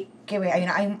y que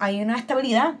hay una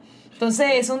estabilidad.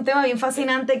 Entonces es un tema bien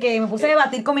fascinante que me puse a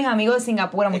debatir con mis amigos de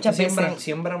Singapur muchas veces.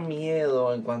 Siembran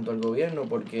miedo en cuanto al gobierno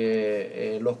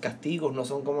porque los castigos no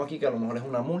son como aquí, que a lo mejor es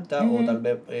una multa o tal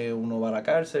vez uno va a la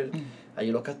cárcel.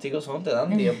 Allí los castigos te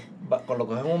dan 10, con lo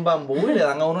cogen un bambú y le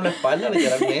dan a uno la espalda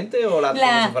literalmente o como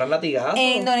si fueran latigazos.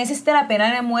 En Indonesia existe la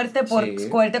pena de muerte por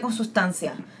cogerte con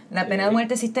sustancia. La pena de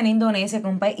muerte existe en Indonesia, que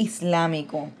es un país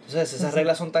islámico. Entonces, esas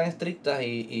reglas son tan estrictas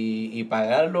y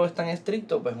pagarlo es tan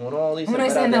estricto, pues uno dice,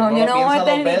 no, yo no voy a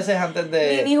dos veces antes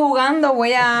de... Ni jugando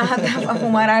voy a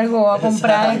fumar algo, a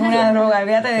comprar una droga,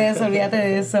 olvídate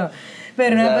de eso.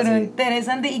 Pero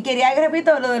interesante. Y quería,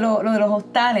 repito, lo de los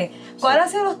hostales. ¿Cuál ha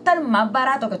sido el hostal más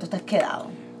barato que tú te has quedado?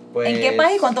 Pues, ¿en qué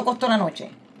país y cuánto costó la noche?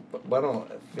 Bueno,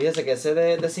 fíjese que ese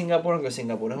de Singapur, aunque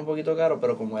Singapur es un poquito caro,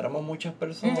 pero como éramos muchas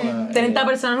personas... 30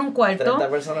 personas en un cuarto. 30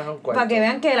 personas en un cuarto. Para que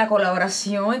vean que la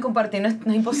colaboración y compartir no es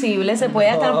imposible, se puede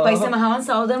hasta en los países más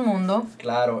avanzados del mundo.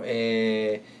 Claro,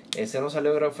 ese nos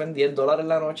salió, creo que fue en $10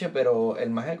 la noche, pero el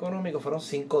más económico fueron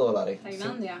 $5.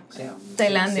 Tailandia. Sí,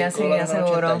 Tailandia, sí,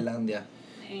 seguro. Tailandia.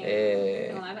 Una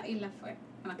de las islas fue.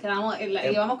 Nos quedamos,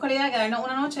 íbamos con la idea de quedarnos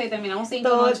una noche y terminamos 5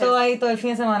 noches. Todo ahí, todo el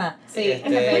fin de semana. Sí,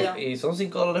 y son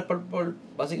 $5 por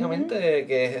básicamente,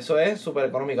 que eso es súper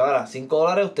económico. Ahora,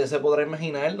 $5 usted se podrá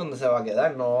imaginar dónde se va a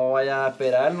quedar. No vaya a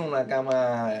esperar una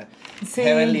cama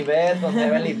Heavenly Bed, con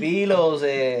Heavenly Pillows.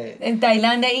 En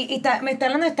Tailandia, me está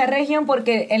hablando de esta región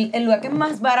porque el lugar que es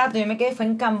más barato, yo me quedé, fue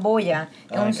en Camboya,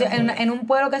 en un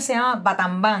pueblo que se llama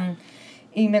Battambang.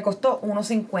 Y me costó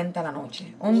 $1.50 la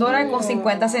noche.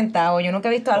 $1.50. Yo nunca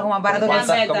he visto algo más barato que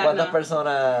eso. ¿Con cuántas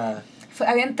personas?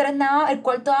 Habían 3 nada más, el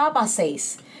cuarto daba para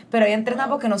 6. Pero habían 3 nada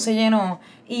porque no se llenó.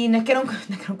 Y no es que era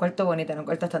un cuarto bonito, era un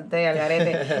cuarto bastante al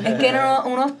garete. Es que era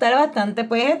un hostal bastante,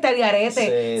 pues, al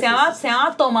garete. Se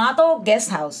llama Tomato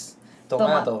Guest House.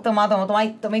 Tomate.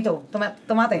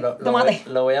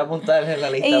 Lo voy a apuntar en la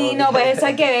lista. Y no, pues eso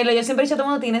hay que verlo. Yo siempre he dicho a todo el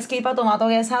mundo, tienes que ir para Tomato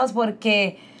Guest House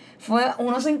porque... Fue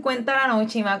 $1.50 la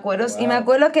noche y me acuerdo, wow. Y me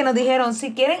acuerdo que nos dijeron,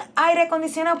 si quieren aire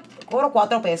acondicionado, cobro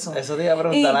 $4. Eso te iba a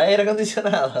preguntar, ¿aire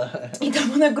acondicionado? Y todo el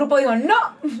mundo del grupo dijo, no,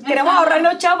 queremos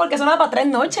ahorrarnos chavos porque eso no da para 3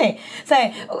 noches. O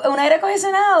sea, un aire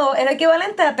acondicionado era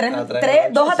equivalente a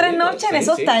 2 a 3 noches en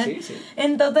esos tal. Sí.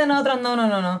 Entonces nosotros,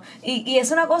 no. Y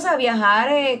es una cosa, viajar,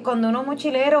 cuando uno es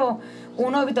mochilero,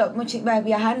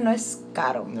 viajar no es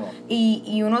caro. No.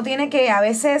 Y uno tiene que, a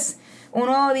veces...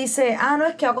 Uno dice, no,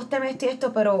 es que va a costarme esto y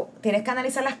esto, pero tienes que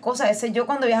analizar las cosas. A veces yo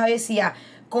cuando viajaba decía,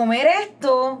 comer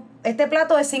este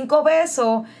plato de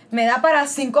 $5, me da para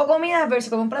 5 comidas versus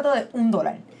comer un plato de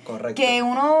 $1. Correcto. Que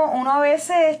uno a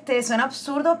veces suena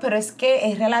absurdo, pero es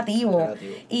que es relativo.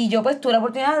 Y yo pues tuve la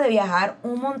oportunidad de viajar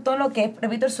un montón, lo que es,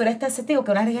 repito, el sureste asiático,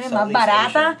 que es una región más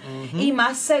barata y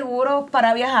más seguro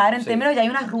para viajar. En términos, ya hay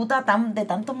una ruta de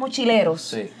tantos mochileros.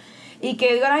 Sí. Y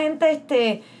que digo a la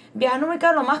gente, viajar no muy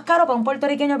caro, lo más caro para un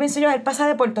puertorriqueño, pienso yo, es el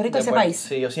pasaje de Puerto Rico a ese país.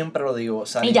 Sí, yo siempre lo digo,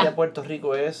 salir de Puerto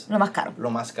Rico es lo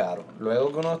más caro.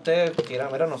 Luego que uno quiera,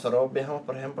 mira, nosotros viajamos,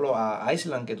 por ejemplo, a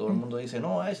Island, que todo el mundo dice,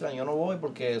 no, a Island yo no voy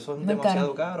porque eso es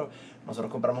demasiado caro. Nosotros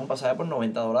compramos un pasaje por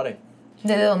 $90.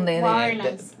 ¿Desde dónde?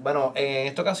 Bueno, en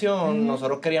esta ocasión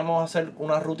nosotros queríamos hacer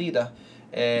una rutita.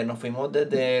 Nos fuimos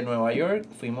desde Nueva York,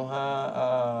 fuimos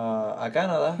a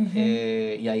Canadá,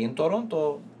 y ahí en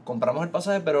Toronto compramos el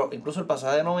pasaje, pero incluso el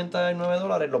pasaje de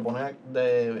 $99 lo ponen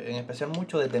en especial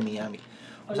mucho desde Miami.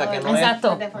 O sea que no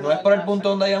es por el punto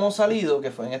donde hayamos salido,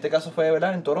 que fue en este caso fue,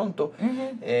 ¿verdad?, en Toronto,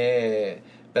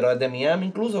 pero desde Miami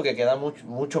incluso, que queda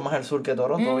mucho más al sur que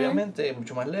Toronto, obviamente,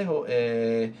 mucho más lejos,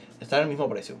 está en el mismo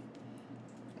precio.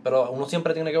 Pero uno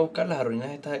siempre tiene que buscar las aerolíneas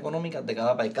estas económicas de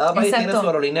cada país. Cada país tiene su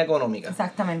aerolínea económica.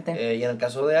 Exactamente. Y en el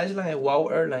caso de Island es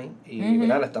WOW Airlines. Y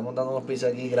mira, le estamos dando unos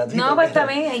pisos aquí gratis. No, pues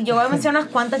también, yo voy a mencionar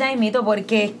unas cuantas ya mismito,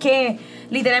 porque es que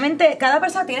literalmente cada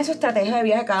persona tiene su estrategia de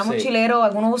viaje, cada mochilero.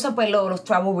 Algunos usan pues los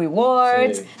travel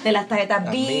rewards, de las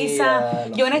tarjetas Visa.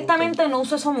 Yo honestamente no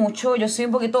uso eso mucho. Yo soy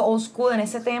un poquito old school en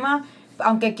ese tema.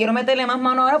 Aunque quiero meterle más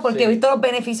mano ahora porque he visto los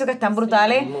beneficios que están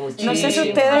brutales. No sé si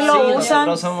ustedes lo usan.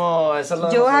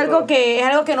 Yo es algo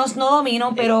que no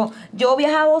domino, pero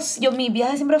mis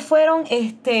viajes siempre fueron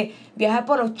viajar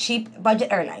por los cheap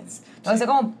budget airlines. Entonces,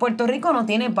 como Puerto Rico no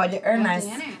tiene budget airlines.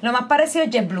 Lo más parecido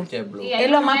es JetBlue. Es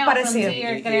lo más parecido.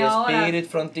 Spirit,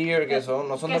 Frontier, que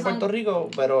no son de Puerto Rico,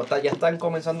 pero ya están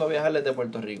comenzando a viajar desde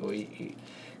Puerto Rico.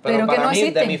 Pero para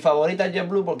mí, de mis favoritas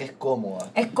JetBlue porque es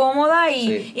cómoda. Es cómoda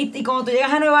y como tú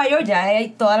llegas a Nueva York, ya hay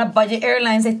todas las budget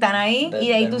airlines están ahí y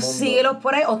de ahí tú síguelos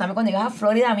por ahí. O también cuando llegas a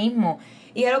Florida mismo.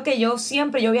 Y es lo que yo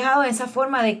he viajado en esa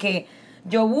forma de que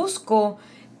yo busco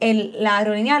la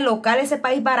aerolínea local de ese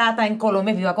país barata en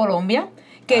Colombia, viva Colombia.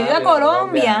 Viva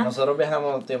Colombia. Nosotros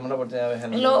tuvimos la oportunidad de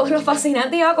viajar. Lo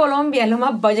fascinante de ir a Colombia es lo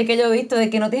más budget que yo he visto,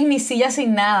 de que no tienes ni silla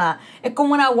sin nada. Es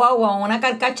como una guagua o una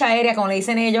carcacha aérea, como le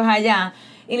dicen ellos allá.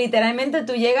 Y literalmente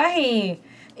tú llegas y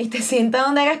te sientas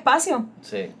donde haya espacio.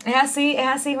 Sí. Es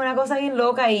así, una cosa bien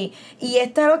loca. Y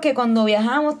esto es lo que cuando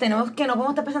viajamos no podemos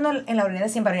estar pensando en la aerolínea de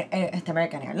siempre.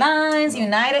 American Airlines,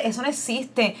 United, eso no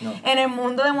existe. No. En el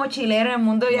mundo de mochilero, en el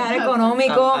mundo de viaje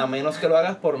económico. A menos que lo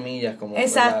hagas por millas, como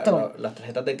exacto. Las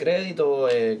tarjetas de crédito,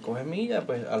 coges millas,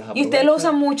 pues a las y ustedes lo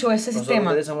usan mucho ese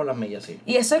sistema. Nosotros utilizamos las millas, sí.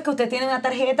 Y eso es que usted tiene una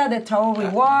tarjeta de Travel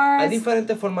Rewards. Hay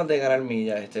diferentes formas de ganar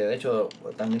millas. De hecho,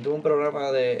 también tuve un programa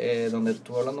donde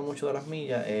estuve hablando mucho de las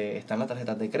millas. están las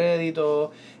tarjetas de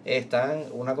crédito, están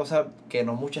una cosa que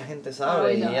no mucha gente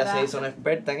sabe, y ella se hizo una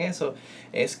experta en eso,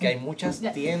 es que hay muchas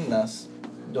tiendas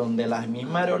donde la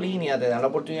misma aerolínea te da la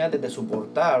oportunidad de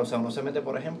soportar, o sea, uno se mete,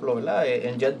 por ejemplo, ¿verdad?,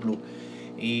 en JetBlue.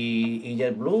 Y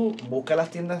JetBlue busca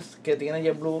las tiendas que tiene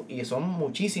JetBlue y son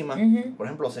muchísimas. Por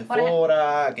ejemplo,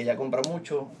 Sephora, que ya compra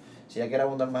mucho. Si ya quiere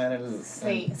abundar más en el...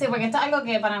 Sí, porque esto es algo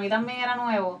que para mí también era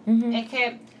nuevo. Es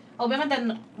que, obviamente,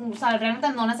 o sea, realmente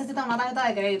no necesitas una tarjeta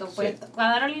de crédito. Pues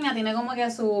cada aerolínea tiene como que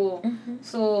su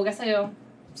qué sé yo,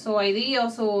 su ID o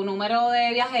su número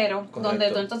de viajero. Correcto.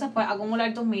 Donde tú entonces puedes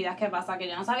acumular tus millas. ¿Qué pasa? Que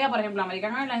yo no sabía, por ejemplo,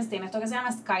 American Airlines tiene esto que se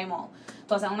llama SkyMall.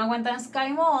 Tú haces una cuenta en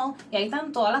SkyMall y ahí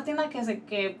están todas las tiendas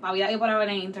que había ido por haber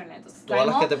en internet. Todas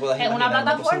las que te puedas imaginar. Es una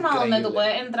plataforma donde tú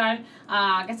puedes entrar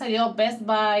a, qué sé yo, Best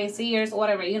Buy, Sears,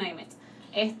 whatever, you name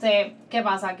it. ¿Qué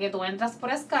pasa? Que tú entras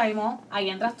por SkyMall, ahí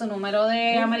entras tu número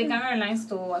de American Airlines,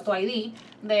 tu ID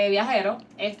de viajero,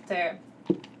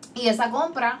 y esa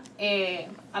compra,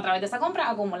 a través de esa compra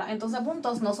acumulas entonces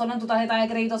puntos, no solo en tu tarjeta de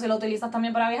crédito si lo utilizas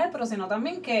también para viajar, pero sino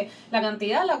también que la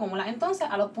cantidad la acumulas entonces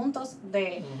a los puntos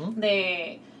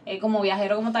de como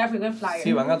viajero, como tal, frequent flyer.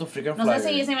 Sí, van a tu frequent flyer. No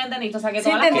sé si me entendiste, o sea que sí,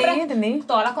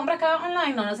 todas las compras que hagas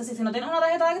online, no necesitas, si no tienes una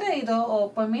tarjeta de crédito,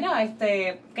 o pues mira,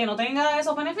 que no tenga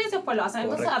esos beneficios, pues lo haces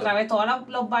entonces a través de todos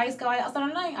los buys que vayas a hacer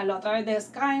online, hazlo a través de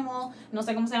SkyMall, no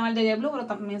sé cómo se llama el de JetBlue, pero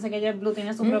también sé que JetBlue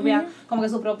tiene su propia, como que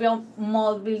su propio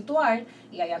mall virtual,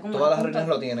 y ahí acumulas. Todas las aerolíneas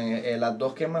lo tienen, las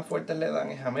dos que más fuertes le dan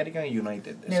es American y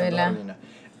United. De verdad.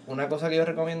 Una cosa que yo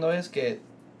recomiendo es que,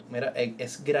 mira,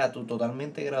 es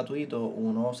totalmente gratuito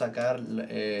uno sacar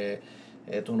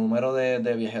tu número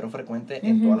de viajero frecuente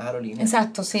en todas las aerolíneas.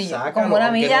 Exacto, sí. Sácalo, acumula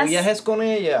aunque millas, no viajes con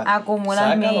ella.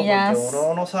 Acumula millas. Porque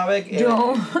uno no sabe que...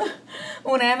 Yo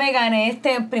una vez me gané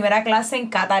primera clase en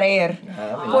Qatar Air.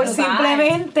 Por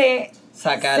simplemente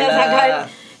sacar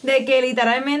de que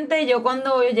literalmente yo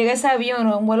cuando llegué a ese avión,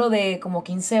 un vuelo de como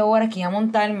 15 horas que iba a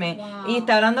montarme, y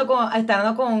estaba hablando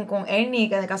con Ernie,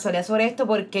 que de casualidad sobre esto,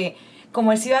 porque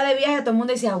como él se iba de viaje, todo el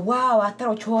mundo decía, wow, va a estar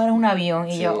 8 horas en un avión.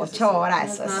 Y yo, 8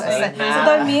 horas, eso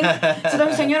dormir, eso es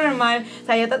un sueño normal. O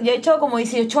sea, yo he hecho como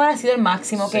 18 horas, ha sido el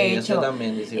máximo que he hecho. Yo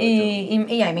también, 18.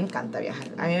 Y a mí me encanta viajar.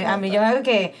 A mí yo creo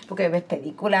que, porque ves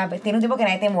películas, tiene un tiempo que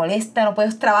nadie te molesta, no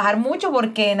puedes trabajar mucho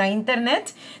porque no hay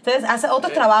internet. Entonces, haces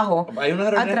otros trabajos. Hay unas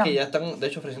reuniones que ya están, de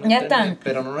hecho, ofreciendo internet,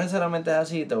 pero no necesaramente es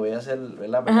así. Te voy a hacer,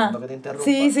 ¿verdad? Perdón que te interrumpa.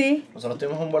 Sí. Nosotros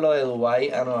tuvimos un vuelo de Dubái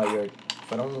a Nueva York.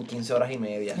 Fueron 15 horas y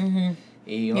media.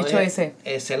 Y uno dice,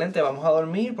 excelente, vamos a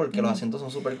dormir porque los asientos son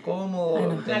súper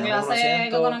cómodos. La clase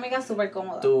económica es súper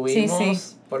cómoda.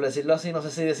 Tuvimos, por decirlo así, no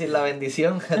sé si decir la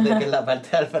bendición, de que en la parte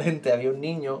de al frente había un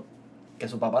niño que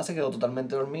su papá se quedó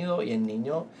totalmente dormido y el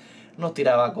niño nos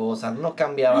tiraba cosas, nos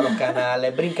cambiaba los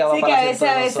canales, brincaba para que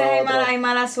a veces hay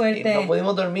mala suerte. Y no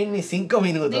pudimos dormir ni 5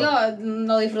 minutos. Digo,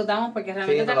 lo disfrutamos porque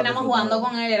realmente terminamos jugando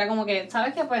con él. Era como que,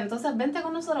 ¿sabes qué? Pues entonces vente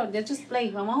con nosotros, Just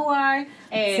Play, vamos a jugar.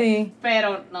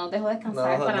 Pero no dejó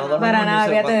descansar para nada,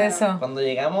 fíjate de eso. Cuando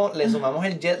llegamos, le sumamos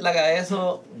el jet lag a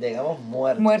eso, llegamos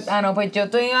muertos. No, pues yo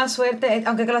tengo suerte,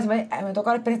 aunque claro, me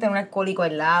toca la experiencia de tener un alcohólico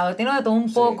al lado, tiene de todo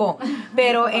un poco,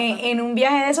 pero en un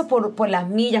viaje de esos por las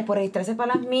millas, por registrarse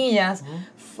para las millas,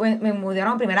 me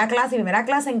mudaron a primera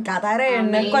clase en Qatar Air,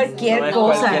 no es cualquier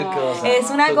cosa.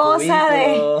 Es una cosa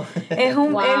es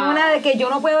una de que yo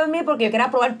no puedo dormir porque yo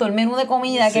quería probar todo el menú de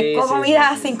comida, que es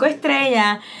comida 5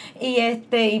 estrellas. Y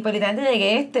pues literalmente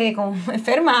llegué como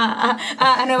enferma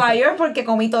a Nueva York porque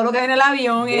comí todo lo que había en el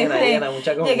avión.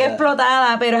 Llegué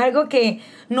explotada, pero es algo que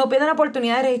no pierdan la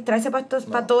oportunidad de registrarse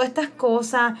para todas estas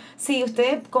cosas. Si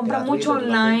usted compra mucho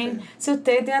online, si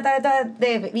usted tiene una tarjeta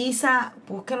de Visa,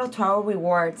 busquen los Travel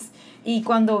Rewards. Y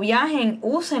cuando viajen,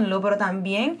 úsenlo, pero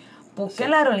también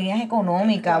busquen las aerolíneas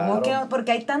económicas. Busquen,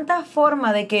 porque hay tantas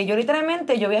formas de que yo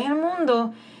viajé al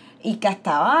mundo y que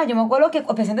estaba, yo me acuerdo que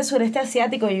especialmente sureste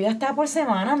asiático, yo estaba por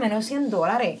semana menos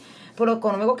 $100. Por lo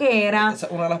económico que era. Esa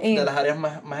es una de las áreas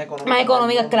más económicas. Más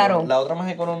económicas, claro. La otra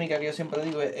más económica que yo siempre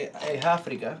digo es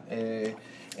África.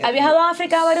 ¿Has viajado a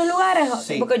África a varios lugares?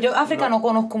 Sí. Porque yo África no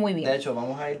conozco muy bien. De hecho,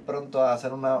 vamos a ir pronto a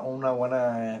hacer una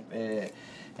buena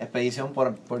expedición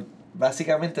por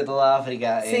básicamente toda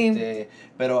África. Sí.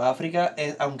 Pero África,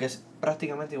 aunque es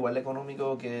prácticamente igual de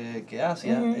económico que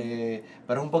Asia,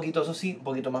 pero es un poquito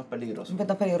más peligroso. Un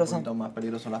poquito más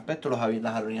peligroso el aspecto. Las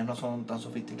aerolíneas no son tan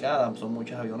sofisticadas, son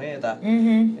muchas avionetas,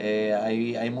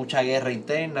 hay mucha guerra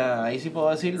interna, ahí sí puedo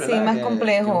decir, ¿verdad? Sí, más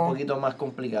complejo. Que es un poquito más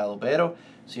complicado, pero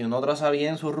si uno traza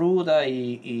bien su ruta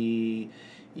y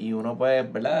uno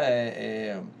pues,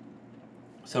 ¿verdad?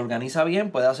 se organiza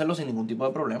bien, puede hacerlo sin ningún tipo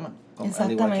de problema.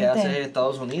 Al igual que hace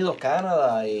Estados Unidos,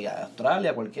 Canadá y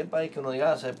Australia, cualquier país que uno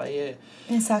diga, ese país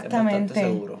es bastante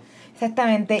seguro.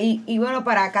 Exactamente. Y bueno,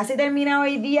 para casi terminar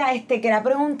hoy día, quería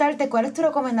preguntarte, ¿cuál es tu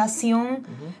recomendación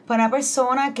para una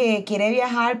persona que quiere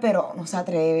viajar pero no se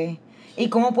atreve? ¿Y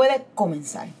cómo puede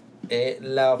comenzar?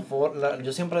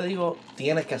 Yo siempre digo,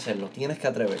 tienes que hacerlo, tienes que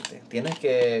atreverte, tienes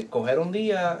que coger un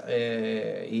día,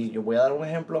 y yo voy a dar un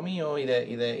ejemplo mío y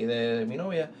de mi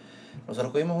novia.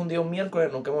 Nosotros cogimos un día un miércoles,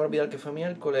 nunca me voy a olvidar que fue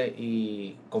miércoles,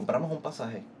 y compramos un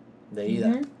pasaje de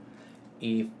ida.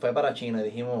 Y fue para China y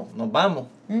dijimos, nos vamos.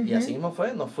 Y así mismo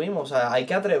fue, nos fuimos. O sea, hay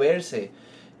que atreverse.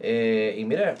 Y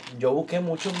mira, yo busqué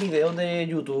muchos videos de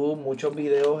YouTube, muchos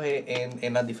videos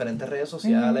en las diferentes redes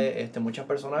sociales, muchas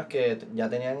personas que ya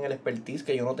tenían el expertise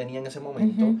que yo no tenía en ese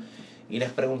momento. Y les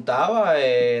preguntaba,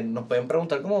 nos pueden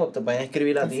preguntar cómo te pueden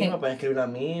escribir a ti, me pueden escribir a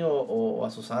mí o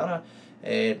a Susana.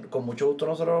 Con mucho gusto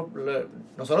nosotros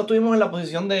estuvimos en la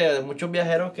posición de muchos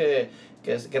viajeros que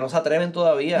no se atreven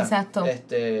todavía. Exacto.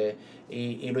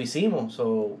 Y lo hicimos.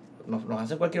 Nos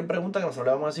hacen cualquier pregunta que nosotros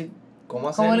le vamos a decir cómo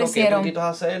hacerlo, qué truquitos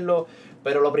hacerlo.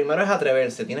 Pero lo primero es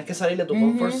atreverse. Tienes que salir de tu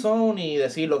comfort zone y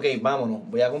decir, ok, vámonos,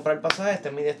 voy a comprar el pasaje, este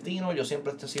es mi destino,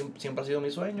 siempre ha sido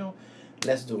mi sueño,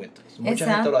 let's do it.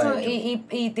 Mucha gente lo ha hecho.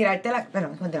 Y tirarte la... Bueno,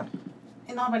 continúa.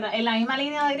 No, pero en la misma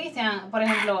línea de Cristian, por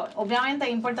ejemplo, obviamente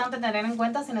es importante tener en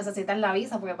cuenta si necesitas la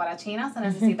visa, porque para China se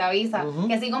necesita visa.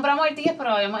 Que sí compramos el ticket, pero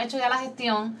habíamos hecho ya la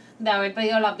gestión de haber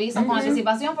pedido las visas con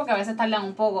anticipación, porque a veces tardan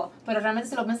un poco. Pero realmente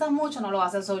si lo piensas mucho, no lo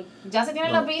vas a hacer. Ya si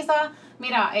tienes las visas,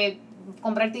 mira,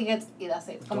 comprar tickets y that's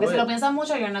it. Como que si lo piensas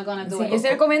mucho, you're not gonna do it. Yo sí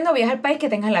recomiendo viajar al país que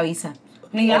tengas la visa.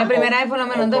 La primera vez por lo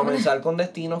menos. Comenzar con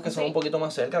destinos que son un poquito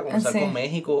más cerca, comenzar con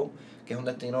México, que es un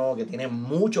destino que tiene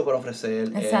mucho por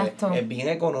ofrecer. Exacto. Es bien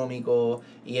económico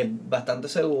y es bastante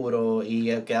seguro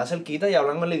y queda cerquita y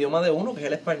hablan el idioma de uno, que es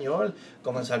el español.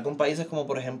 Comenzar con países como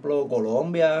por ejemplo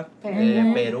Colombia,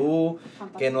 Perú,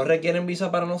 que no requieren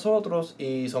visa para nosotros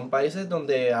y son países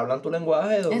donde hablan tu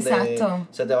lenguaje, donde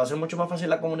se te va a hacer mucho más fácil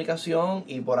la comunicación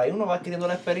y por ahí uno va adquiriendo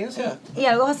la experiencia. Y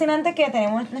algo fascinante que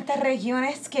tenemos en estas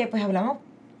regiones que pues hablamos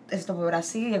por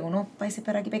Brasil y algunos países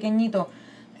por aquí pequeñitos,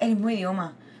 el mismo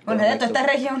idioma. Bueno, de toda esta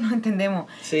región no entendemos.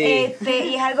 Sí.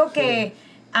 Y es algo que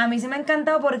a mí sí me ha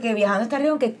encantado porque viajando a esta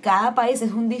región, que cada país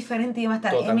es un diferente idioma. Hasta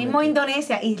el mismo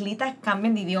Indonesia, islitas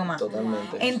cambian de idioma.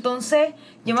 Totalmente. Entonces,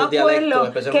 yo me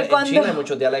acuerdo que cuando en Chile hay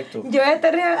muchos dialectos. Yo a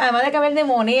esta región, además de cambiar de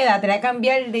moneda, tenía que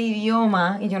cambiar de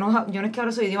idioma. Y yo no es que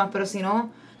hablo esos idiomas, pero si no,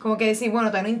 como que decir, bueno,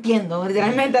 todavía no entiendo.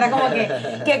 Literalmente era como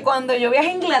que cuando yo viajé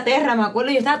a Inglaterra, me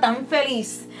acuerdo, yo estaba tan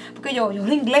feliz. Porque yo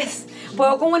hablo inglés,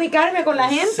 puedo comunicarme con la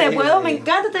gente, me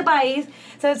encanta este país.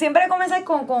 O sea, siempre comenzar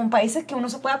con países que uno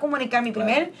se pueda comunicar. Mi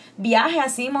primer viaje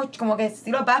así, como que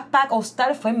estilo backpack o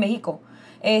star, fue en México.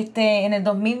 En el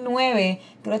 2009,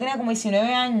 creo que tenía como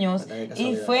 19 años.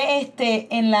 Y fue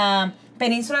en la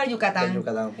península de Yucatán.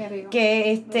 Qué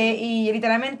rico. Y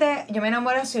literalmente yo me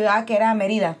enamoré de la ciudad que era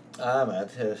Mérida.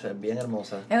 Es bien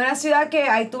hermosa. Es una ciudad que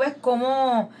ahí tú ves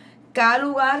cómo cada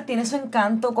lugar tiene su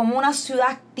encanto, como una ciudad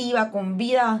activa, con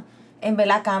vida, en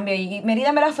verdad cambia. Y Mérida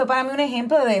en verdad fue para mí un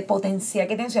ejemplo de potencial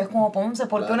que tiene ciudades como Ponce,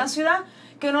 porque es una ciudad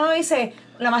que uno no dice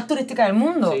la más turística del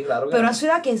mundo, pero una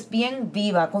ciudad que es bien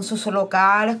viva, con sus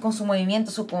locales, con su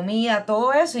movimiento, su comida,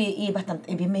 todo eso, y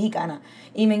es bien mexicana.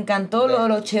 Y me encantó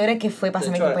lo chévere que fue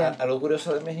pasarme tiempo allá. Algo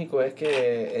curioso de México es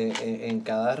que en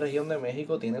cada región de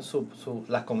México tienen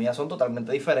las comidas son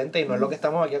totalmente diferentes y no es lo que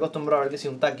estamos aquí acostumbrados a ver, que si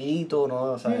un taquito,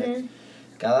 ¿no? ¿Sabes?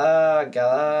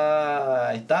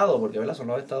 Cada estado, porque ¿verdad? Son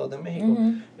los estados de México,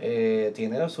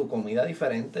 tiene su comida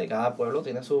diferente, cada pueblo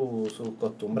tiene sus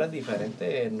costumbres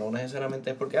diferentes, no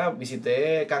necesariamente es porque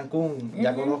visité Cancún,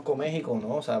 ya conozco México,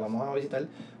 ¿no? O sea, vamos a visitar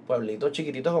pueblitos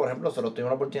chiquititos, como por ejemplo, nosotros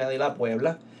tuvimos la oportunidad de ir a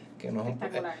Puebla, que no es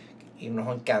y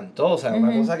nos encantó, o sea,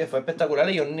 una cosa que fue espectacular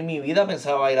y yo ni en mi vida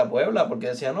pensaba ir a Puebla porque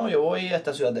decía, no, yo voy a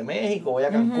esta Ciudad de México, voy a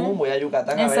Cancún, voy a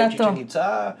Yucatán a ver Chichén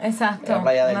Itzá, la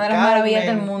playa del una de las maravillas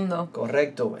del mundo.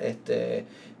 Correcto,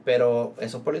 pero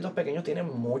esos pueblitos pequeños tienen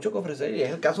mucho que ofrecer y es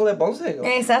el caso de Ponce.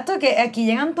 Exacto, que aquí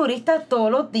llegan turistas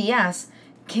todos los días,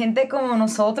 gente como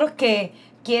nosotros que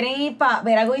quieren ir para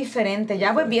ver algo diferente.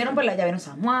 Ya pues vieron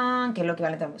San Juan, que es lo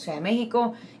equivalente a la Ciudad de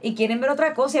México, y quieren ver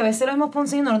otra cosa, y a veces lo mismos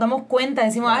ponceños no nos damos cuenta,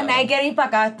 decimos, nadie quiere ir para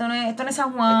acá, esto no es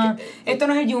San Juan, esto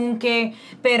no es el Yunque,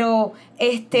 pero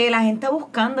la gente está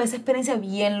buscando esa experiencia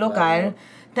bien local,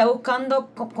 está buscando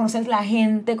conocer la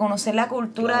gente, conocer la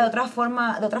cultura de otra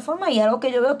forma, y es algo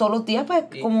que yo veo todos los días, pues,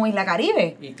 como Isla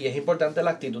Caribe. Y es importante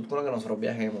la actitud con la que nosotros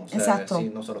viajemos. O sea, exacto. Si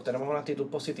nosotros tenemos una actitud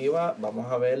positiva, vamos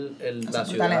a ver la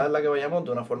ciudad en la que vayamos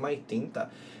de una forma distinta.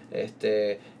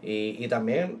 Y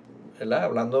también ¿verdad?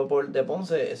 Hablando de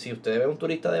Ponce, si usted ve un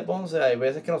turista de Ponce, hay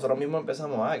veces que nosotros mismos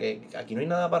empezamos, que aquí no hay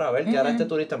nada para ver, que ahora este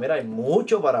turista, mira, hay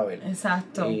mucho para ver.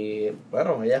 Exacto. Y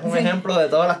bueno, ella es un ejemplo de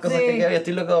todas las cosas que quiero, y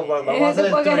estoy loco, vamos a hacer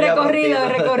el recorrido,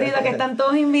 que están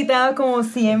todos invitados como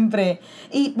siempre.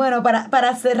 Y bueno,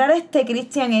 para cerrar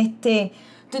Cristian,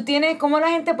 tú tienes, ¿cómo la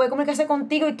gente puede comunicarse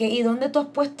contigo y dónde tú has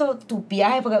puesto tu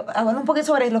viaje? Porque habla un poquito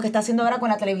sobre lo que está haciendo ahora con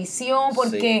la televisión,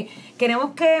 porque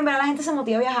queremos que en verdad la gente se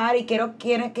motive a viajar y quiero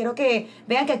que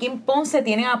vean que aquí en Ponce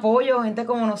tienen apoyo, gente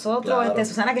como nosotros, claro.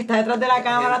 Susana que está detrás de la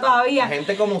cámara todavía.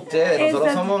 Gente como ustedes,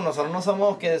 nosotros no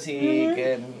somos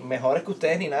que mejores que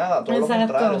ustedes ni nada, todo lo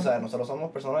contrario, o sea, nosotros somos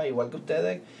personas igual que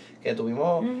ustedes, que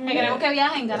tuvimos... Que queremos que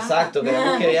viajen, caramba. Exacto,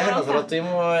 queremos que viajen. Nosotros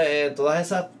tuvimos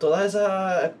todas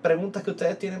esas preguntas que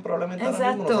ustedes tienen probablemente ahora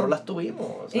mismo, nosotros las tuvimos.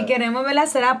 O sea. Y queremos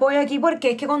hacer apoyo aquí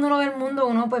porque es que cuando uno ve el mundo,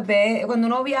 uno pues ve, cuando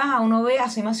uno viaja, uno ve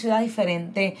así una ciudad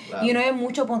diferente, claro. Y uno ve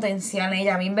mucho potencial en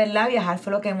ella. A mí en verdad viajar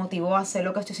fue lo que me motivó a hacer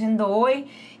lo que estoy haciendo hoy.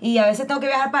 Y a veces tengo que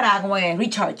viajar para como de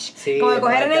recharge, como de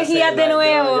coger energías de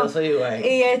nuevo. Yo soy igual.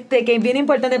 Y que es bien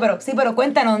importante, pero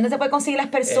cuéntanos, ¿dónde se puede conseguir las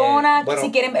personas? Bueno,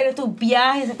 si quieren ver tus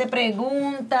viajes, hacerte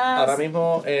preguntas. Ahora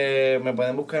mismo me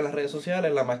pueden buscar en las redes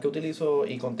sociales, la más que utilizo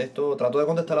y trato de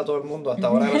contestar a todo el mundo. Hasta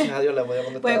ahora, gracias a Dios, le voy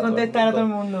a contestar a todo el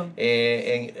mundo.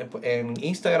 En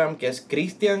Instagram, que es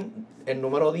Cristian, el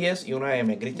número 10 y una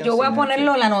M. Cristian. Yo voy a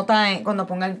ponerlo la nota cuando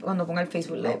ponga el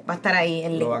Facebook. Va a estar ahí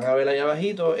el link. Lo van a ver allá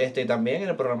abajito. También en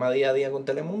el programa Día a Día con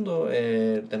Telemundo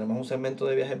tenemos un segmento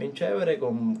de viajes bien chévere,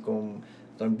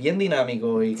 bien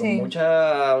dinámico y con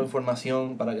mucha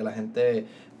información para que la gente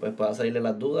pues pueda salirle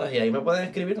las dudas, y ahí me pueden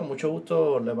escribir, con mucho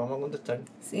gusto les vamos a contestar.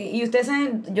 Sí, y ustedes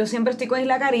saben, yo siempre estoy con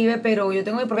Isla Caribe, pero yo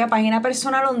tengo mi propia página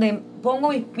personal donde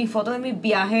pongo mis fotos de mis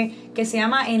viajes, que se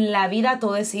llama En la Vida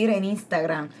Todo Decir en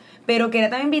Instagram. Pero quería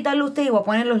también invitarle a usted, y voy a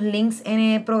poner los links en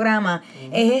el programa,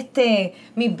 es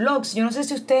mis blogs. Yo no sé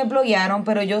si ustedes bloguearon,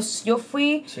 pero yo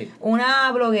fui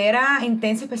una bloguera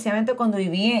intensa, especialmente cuando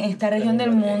viví en esta región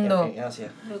del mundo.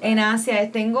 En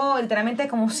Asia. Tengo literalmente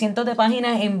como cientos de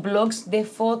páginas en blogs de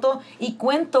fotos y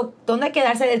cuento dónde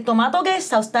quedarse. El Tomato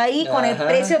Guest House está ahí con el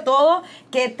precio todo,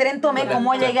 qué tren tomé,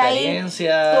 cómo llegué ahí,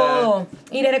 todo.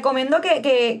 Y les recomiendo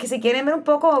que si quieren ver un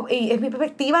poco, y es mi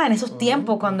perspectiva en esos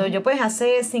tiempos, cuando yo pues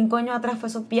hace 5 años atrás fue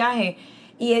esos viajes,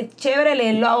 y es chévere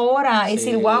leerlo ahora y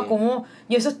decir, wow, como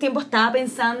yo esos tiempos estaba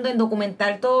pensando en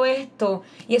documentar todo esto.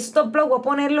 Y esos dos blogs voy a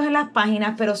ponerlos en las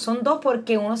páginas, pero son dos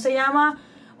porque uno se llama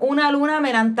Una Luna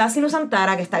Merantasi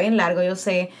Nusantara, que está bien largo, yo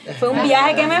sé. Fue un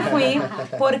viaje que me fui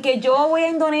porque yo voy a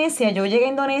Indonesia, yo llegué a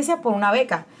Indonesia por una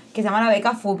beca que se llama la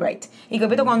beca Fulbright. Y que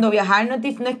repito, cuando viajar no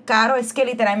es caro, es que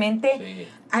literalmente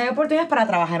hay oportunidades para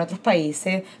trabajar en otros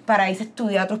países, para irse a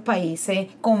estudiar a otros países,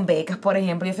 con becas, por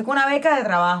ejemplo. Yo fui con una beca de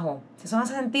trabajo. Eso no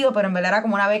hace sentido, pero en verdad era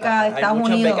como una beca de Estados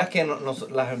Unidos. Hay muchas becas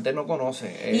que la gente no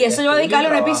conoce. Y eso yo voy a dedicarle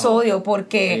un episodio,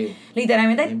 porque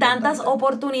literalmente hay tantas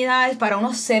oportunidades para uno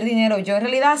hacer dinero. Yo en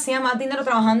realidad hacía más dinero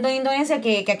trabajando en Indonesia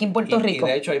que aquí en Puerto Rico. Y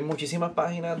de hecho hay muchísimas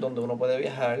páginas donde uno puede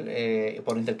viajar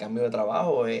por intercambio de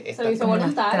trabajo. Servicio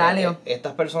voluntario.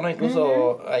 Estas personas,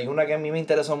 incluso hay una que a mí me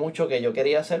interesó mucho que yo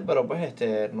quería hacer, pero pues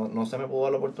no se me pudo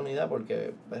dar la oportunidad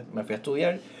porque pues, me fui a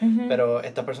estudiar. Pero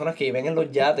estas personas que viven en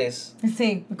los yates,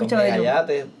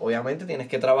 yates, obviamente tienes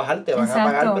que trabajar, te van a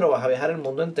pagar, pero vas a viajar el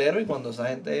mundo entero, y cuando esa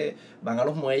gente van a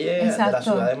los muelles de las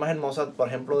ciudades más hermosas, por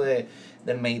ejemplo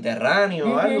del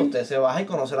Mediterráneo o algo, usted se baja y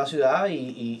conoce la ciudad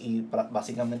y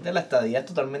básicamente la estadía es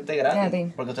totalmente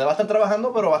gratis, porque usted va a estar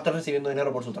trabajando pero va a estar recibiendo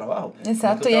dinero por su trabajo.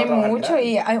 Exacto, y hay mucho gratis.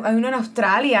 Y hay uno en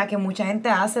Australia que mucha gente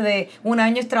hace de un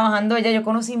año trabajando allá. Yo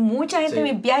conocí mucha gente en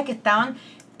mis viajes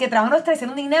que trabajaron los 3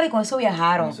 haciendo dinero y con eso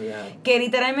viajaron. Que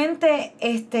literalmente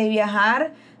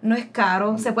viajar no es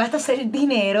caro, se puede hasta hacer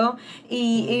dinero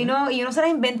y uno se las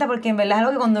inventa, porque en verdad es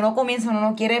algo que cuando uno comienza uno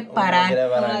no quiere parar.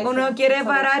 Uno quiere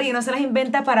parar y uno se las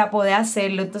inventa para poder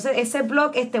hacerlo. Entonces ese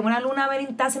blog, Una Luna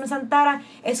Merantasi Nusantara,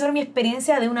 eso era mi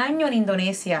experiencia de un año en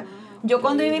Indonesia. Yo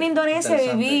cuando viví en Indonesia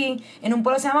viví en un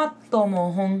pueblo que se llama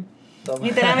Tomohon.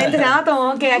 Literalmente se llama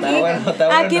Tomohon, que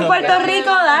aquí en Puerto Rico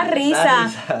da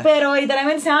risa, pero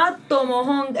literalmente se llama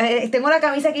Tomohon. Tengo una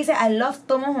camisa que dice I love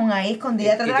Tomohon ahí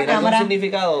escondida detrás de la cámara. ¿Tiene algún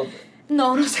significado?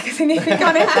 No sé qué significa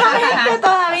honestamente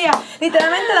todavía.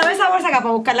 Literalmente dame esa bolsa acá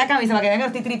para buscar la camisa, para que vean que lo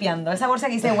estoy tripeando. Esa bolsa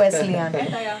que dice Wesleyan.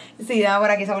 Sí, dame por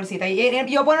aquí esa bolsita. Y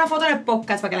yo pongo una foto en el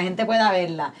podcast para que la gente pueda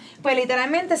verla. Pues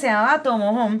literalmente se llamaba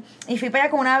Tomohon, y fui para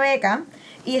allá con una beca.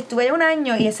 Y estuve allá un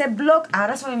año, y ese blog,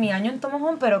 ahora sobre mi año en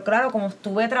Tomohon, pero claro, como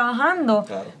estuve trabajando,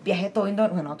 viajé todo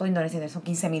Indonesia, son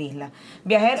 15,000 islas.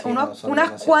 Viajé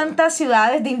unas cuantas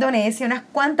ciudades de Indonesia, unas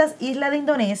cuantas islas de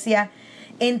Indonesia.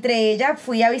 Entre ellas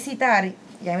fui a visitar,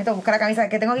 ya me tengo que buscar la camisa,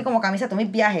 que tengo aquí como camisa de todos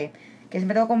mis viajes, que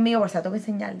siempre tengo conmigo, por eso tengo que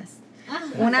enseñarlas.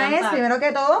 Una es, primero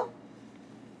que todo,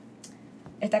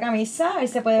 esta camisa, ahí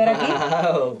se puede ver aquí,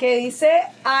 que dice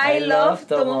I love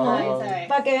Tomohon.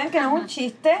 Para que vean que no es un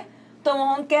chiste,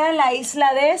 Tomohon queda en la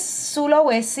isla de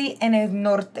Sulawesi, en el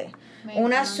norte.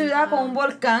 Una ciudad con un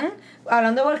volcán.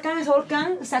 Hablando de volcán, ese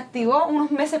volcán se activó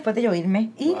unos meses después de yo irme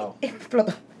y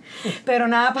explotó. Pero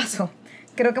nada pasó.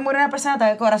 Creo que murió una persona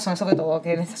de corazón, sobre todo,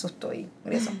 que se asustó y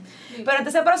por eso. Pero en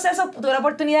ese proceso tuve la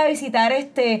oportunidad de visitar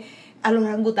a los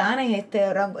orangutanes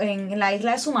en la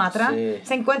isla de Sumatra. Sí.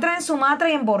 Se encuentran en Sumatra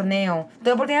y en Borneo. Tuve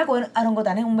la oportunidad de coger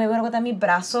orangutanes, un bebé orangután en mis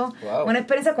brazos. Una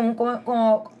experiencia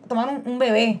como tomar un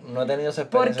bebé. No he tenido esa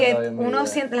experiencia. Porque uno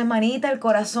siente las manitas, el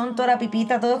corazón, toda la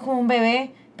pipita, todo es como un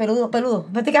bebé. Peludo,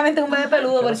 prácticamente un bebé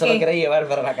peludo. Porque no se lo quiere llevar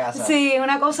para la casa. Sí,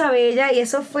 una cosa bella. Y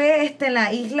eso fue en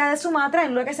la isla de Sumatra, en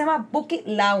un lugar que se llama Bukit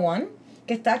Lawang,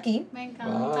 que está aquí. Me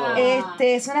encanta.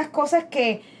 Son unas cosas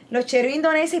que los chéveres de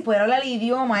Indonesia y poder hablar el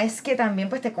idioma es que también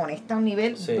pues te conecta a un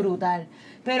nivel brutal.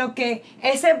 Pero que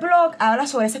ese blog habla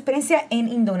sobre esa experiencia en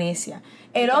Indonesia.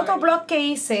 El otro blog que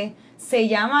hice se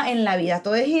llama En la vida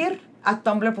todo es ir a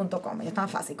tumblr.com. Es tan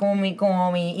fácil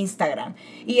como mi Instagram.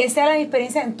 Y esa era mi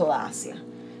experiencia en toda Asia,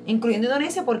 incluyendo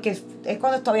Indonesia, porque es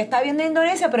cuando todavía estaba viviendo en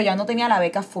Indonesia, pero ya no tenía la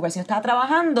beca full, pero yo estaba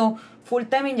trabajando full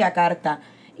time en Yakarta.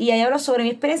 Y ahí hablo sobre mi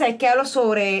experiencia, es que hablo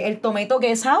sobre el Tomato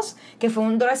Guest House, que fue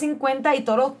 $1.50, y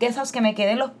todos los guest house que me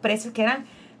quedé en los precios que eran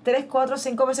 3, 4,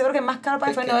 5 pesos, creo que el más caro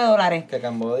para mí fue $9. Que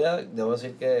Camboya, debo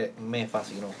decir que me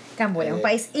fascinó. Camboya es un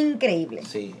país increíble.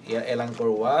 Sí, y el Angkor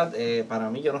Wat, para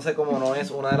mí, yo no sé cómo no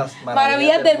es una de las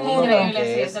maravillas del mundo.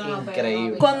 Que es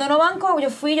increíble. Cuando no van, yo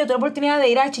tuve la oportunidad de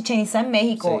ir a Chichén Itzá en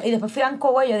México, y después fui a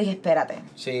Angkor Wat y yo dije, espérate.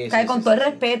 Con todo el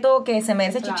respeto que se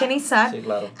merece Chichén Itzá,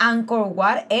 Angkor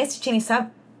Wat es Chichén Itzá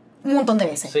un montón de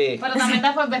veces. Sí. Pero también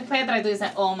después ves Petra y tú dices,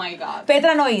 oh my God.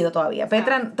 Petra no he ido todavía.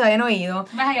 Todavía no he ido.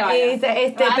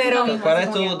 Pero ¿cuál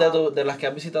es de las que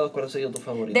has visitado, cuál ha sido tu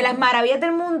favorito? De las maravillas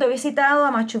del mundo he visitado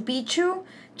a Machu Picchu,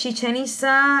 Chichén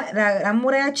Itzá, la Gran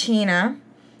Muralla China.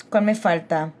 ¿Cuál me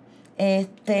falta?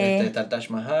 Está el Taj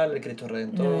Mahal, el Cristo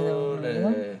Redentor.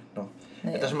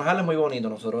 El Taj Mahal es muy bonito.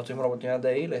 Nosotros tuvimos la oportunidad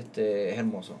de ir. Es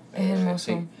hermoso. Es hermoso.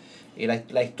 Sí. Y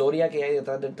la historia que hay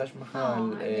detrás del Taj Mahal.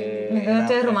 Me quedó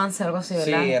de romance, algo así,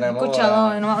 ¿verdad? Sí, he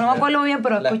escuchado, no me acuerdo bien,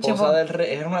 pero escuché. La esposa del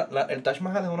rey, el Taj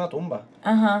Mahal es una tumba.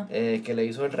 Ajá. Que le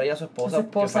hizo el rey a su esposa,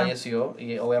 que falleció.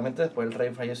 Y obviamente después el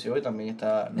rey falleció y también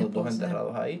están los dos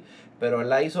enterrados ahí. Pero él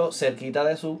la hizo cerquita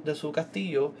de su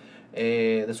castillo,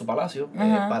 de su palacio,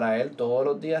 para él todos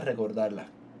los días recordarla.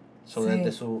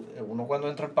 Desde uno cuando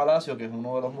entra al palacio, que es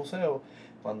uno de los museos,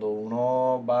 cuando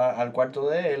uno va al cuarto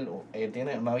de él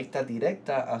tiene una vista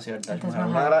directa hacia el Taj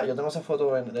Mahal. Yo tengo esa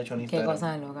foto, de hecho, en Instagram. Qué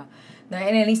cosa loca.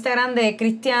 En el Instagram de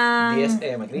Cristian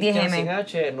 10M. Cristian sin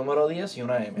H, el número 10 y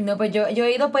una M. No, pues yo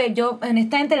he ido,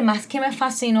 honestamente, el más que me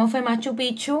fascinó fue Machu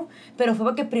Picchu, pero fue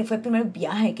porque fue el primer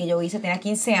viaje que yo hice, tenía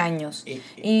 15 años. Y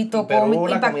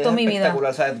impactó mi vida.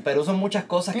 O sea, Perú son muchas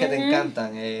cosas que te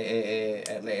encantan.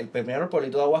 El primero, el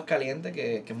pueblito de Aguascalientes,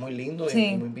 que es muy lindo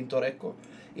y muy pintoresco.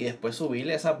 Y después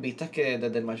subirle esas vistas que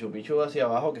desde el Machu Picchu hacia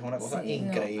abajo, que es una cosa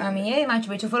increíble. No. A mí el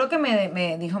Machu Picchu fue lo que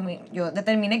me dijo, yo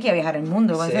determiné que iba a viajar el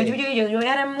mundo. Cuando yo iba a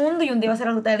viajar el mundo y un día iba a hacer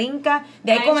la ruta del Inca.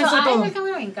 De ahí comenzó todo.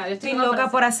 Estoy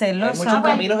loca por hacerlo. Hay muchos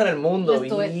caminos en el mundo,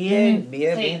 bien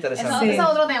interesantes. Eso es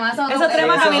otro tema. Esos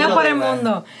temas caminos por el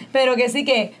mundo. Pero que sí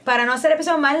que, para no hacer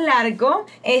episodios más largos,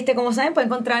 como saben, pueden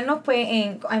encontrarnos pues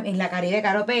en la Caribe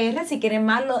Caro PR. Si quieren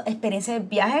más experiencias de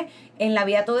viaje, en La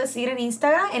Vida Todo es Ir en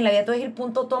Instagram, en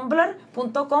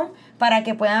lavidatodesir.tumblr.com, para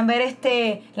que puedan ver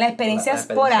las experiencias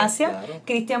por Asia. Claro.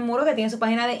 Cristian Muro, que tiene su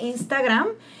página de Instagram.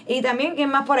 Y también,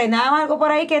 ¿quién más por ahí? Nada más algo por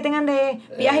ahí que tengan de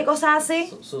viaje y cosas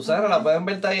así. Susana, la pueden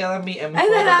ver tallada en mi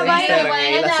página de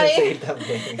Instagram.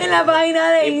 En la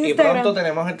página de Instagram. Y pronto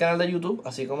tenemos el canal de YouTube,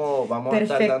 así como vamos a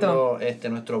estar dando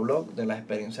nuestro blog de las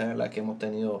experiencias en las que hemos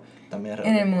tenido también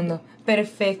en el mundo.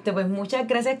 Perfecto, pues muchas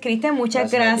gracias, Cristian,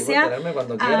 muchas gracias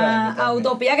a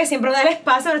Utopía, que siempre da el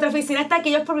espacio. Nuestra oficina está aquí,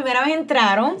 ellos por primera vez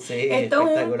entraron. Sí, esto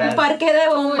es un parque de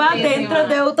bombas dentro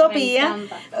de Utopía.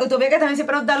 Utopía, que también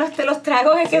siempre nos da los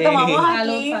tragos que tomamos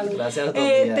aquí. Salud. Gracias,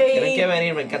 Utopía. Tienen que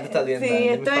venir, me encanta esta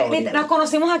tienda. Nos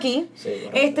conocimos aquí. Sí,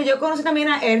 yo conocí también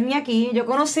a Ernie aquí. Yo he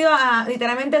conocido a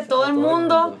literalmente todo el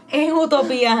mundo en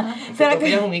Utopía.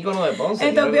 Utopía es un ícono de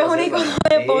Ponce. Utopía es un ícono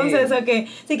de Ponce, eso que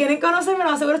si quieren conocerme, lo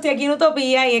aseguro, estoy aquí en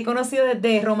Utopía y he conocido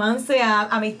desde romance a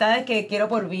amistades que quiero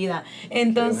por vida.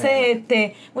 Entonces,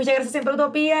 muchas gracias siempre a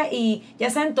Utopía, y ya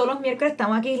saben, todos los miércoles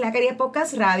estamos aquí en La Caribe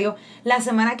Podcast Radio. La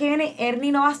semana que viene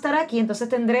Ernie no va a estar aquí, entonces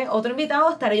tendré otro invitado,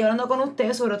 estaré yo hablando con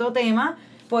ustedes sobre otro tema,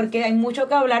 porque hay mucho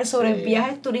que hablar sobre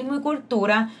viajes, turismo y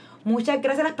cultura. muchas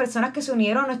gracias a las personas que se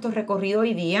unieron a nuestro recorrido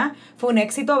hoy día. Fue un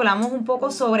éxito, hablamos un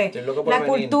poco sobre la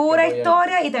cultura,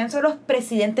 historia y también sobre los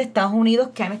presidentes de Estados Unidos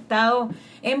que han estado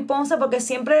en Ponce, porque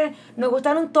siempre nos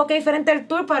gusta dar un toque diferente al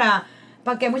tour para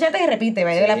que mucha gente se repite,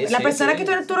 ¿verdad? La persona que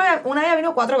estuvo en el tour, una ya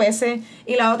vino 4 veces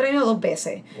y la otra vino 2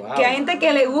 veces. Wow. Que hay gente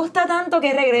que le gusta tanto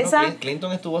que regresa. No,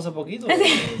 Clinton estuvo hace poquito.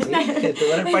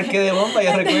 Estuvo en el parque de bomba,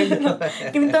 yo recuerdo.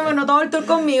 Clinton no todo el tour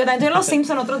conmigo. También en los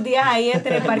Simpsons otros días ahí en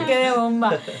el parque de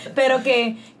bomba. Pero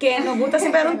que nos gusta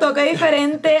siempre dar un toque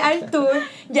diferente al tour.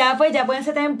 Ya pueden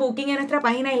hacer en booking en nuestra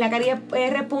página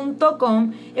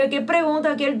islacaribepr.com. Y cualquier pregunta,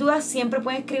 cualquier duda siempre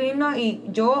pueden escribirnos, y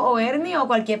yo o Ernie o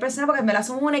cualquier persona, porque en verdad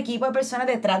somos un equipo de personas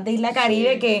detrás de Isla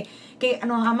Caribe que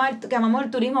amamos el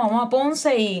turismo, vamos a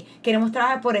Ponce y queremos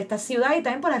trabajar por esta ciudad y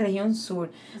también por la región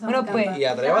sur. Bueno, pues, y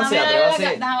atrévase a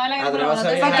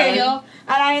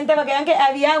la gente, para que vean que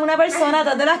había una persona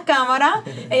atrás de las cámaras.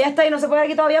 Ella está ahí, no se puede ver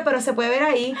aquí todavía, pero se puede ver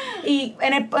ahí. Y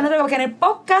porque en el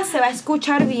podcast se va a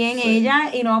escuchar bien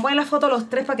ella, y nos va a poner la foto los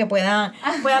tres para que puedan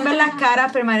ver las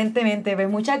caras permanentemente. Pues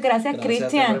muchas gracias,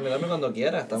 Cristian. Gracias por cuando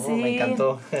quieras, me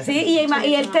encantó. Sí,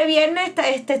 y este viernes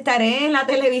estaré en la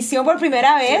televisión por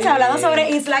primera vez, hablando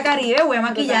sobre Isla Caribe. Voy a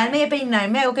maquillarme y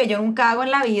peinarme, algo que yo nunca hago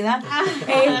en la vida.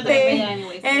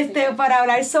 Para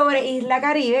hablar sobre Isla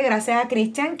Caribe, gracias a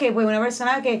Cristian, que fue una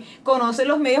persona que conoce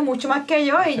los medios mucho más que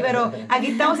yo, pero aquí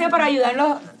estamos siempre para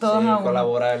ayudarnos todos a uno.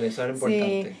 Colaborar, eso es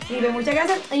importante. Sí, y muchas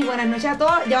gracias y buenas noches a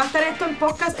todos. Ya va a estar esto en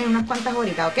podcast en unas cuantas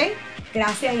horitas, ¿ok?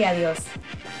 Gracias y adiós.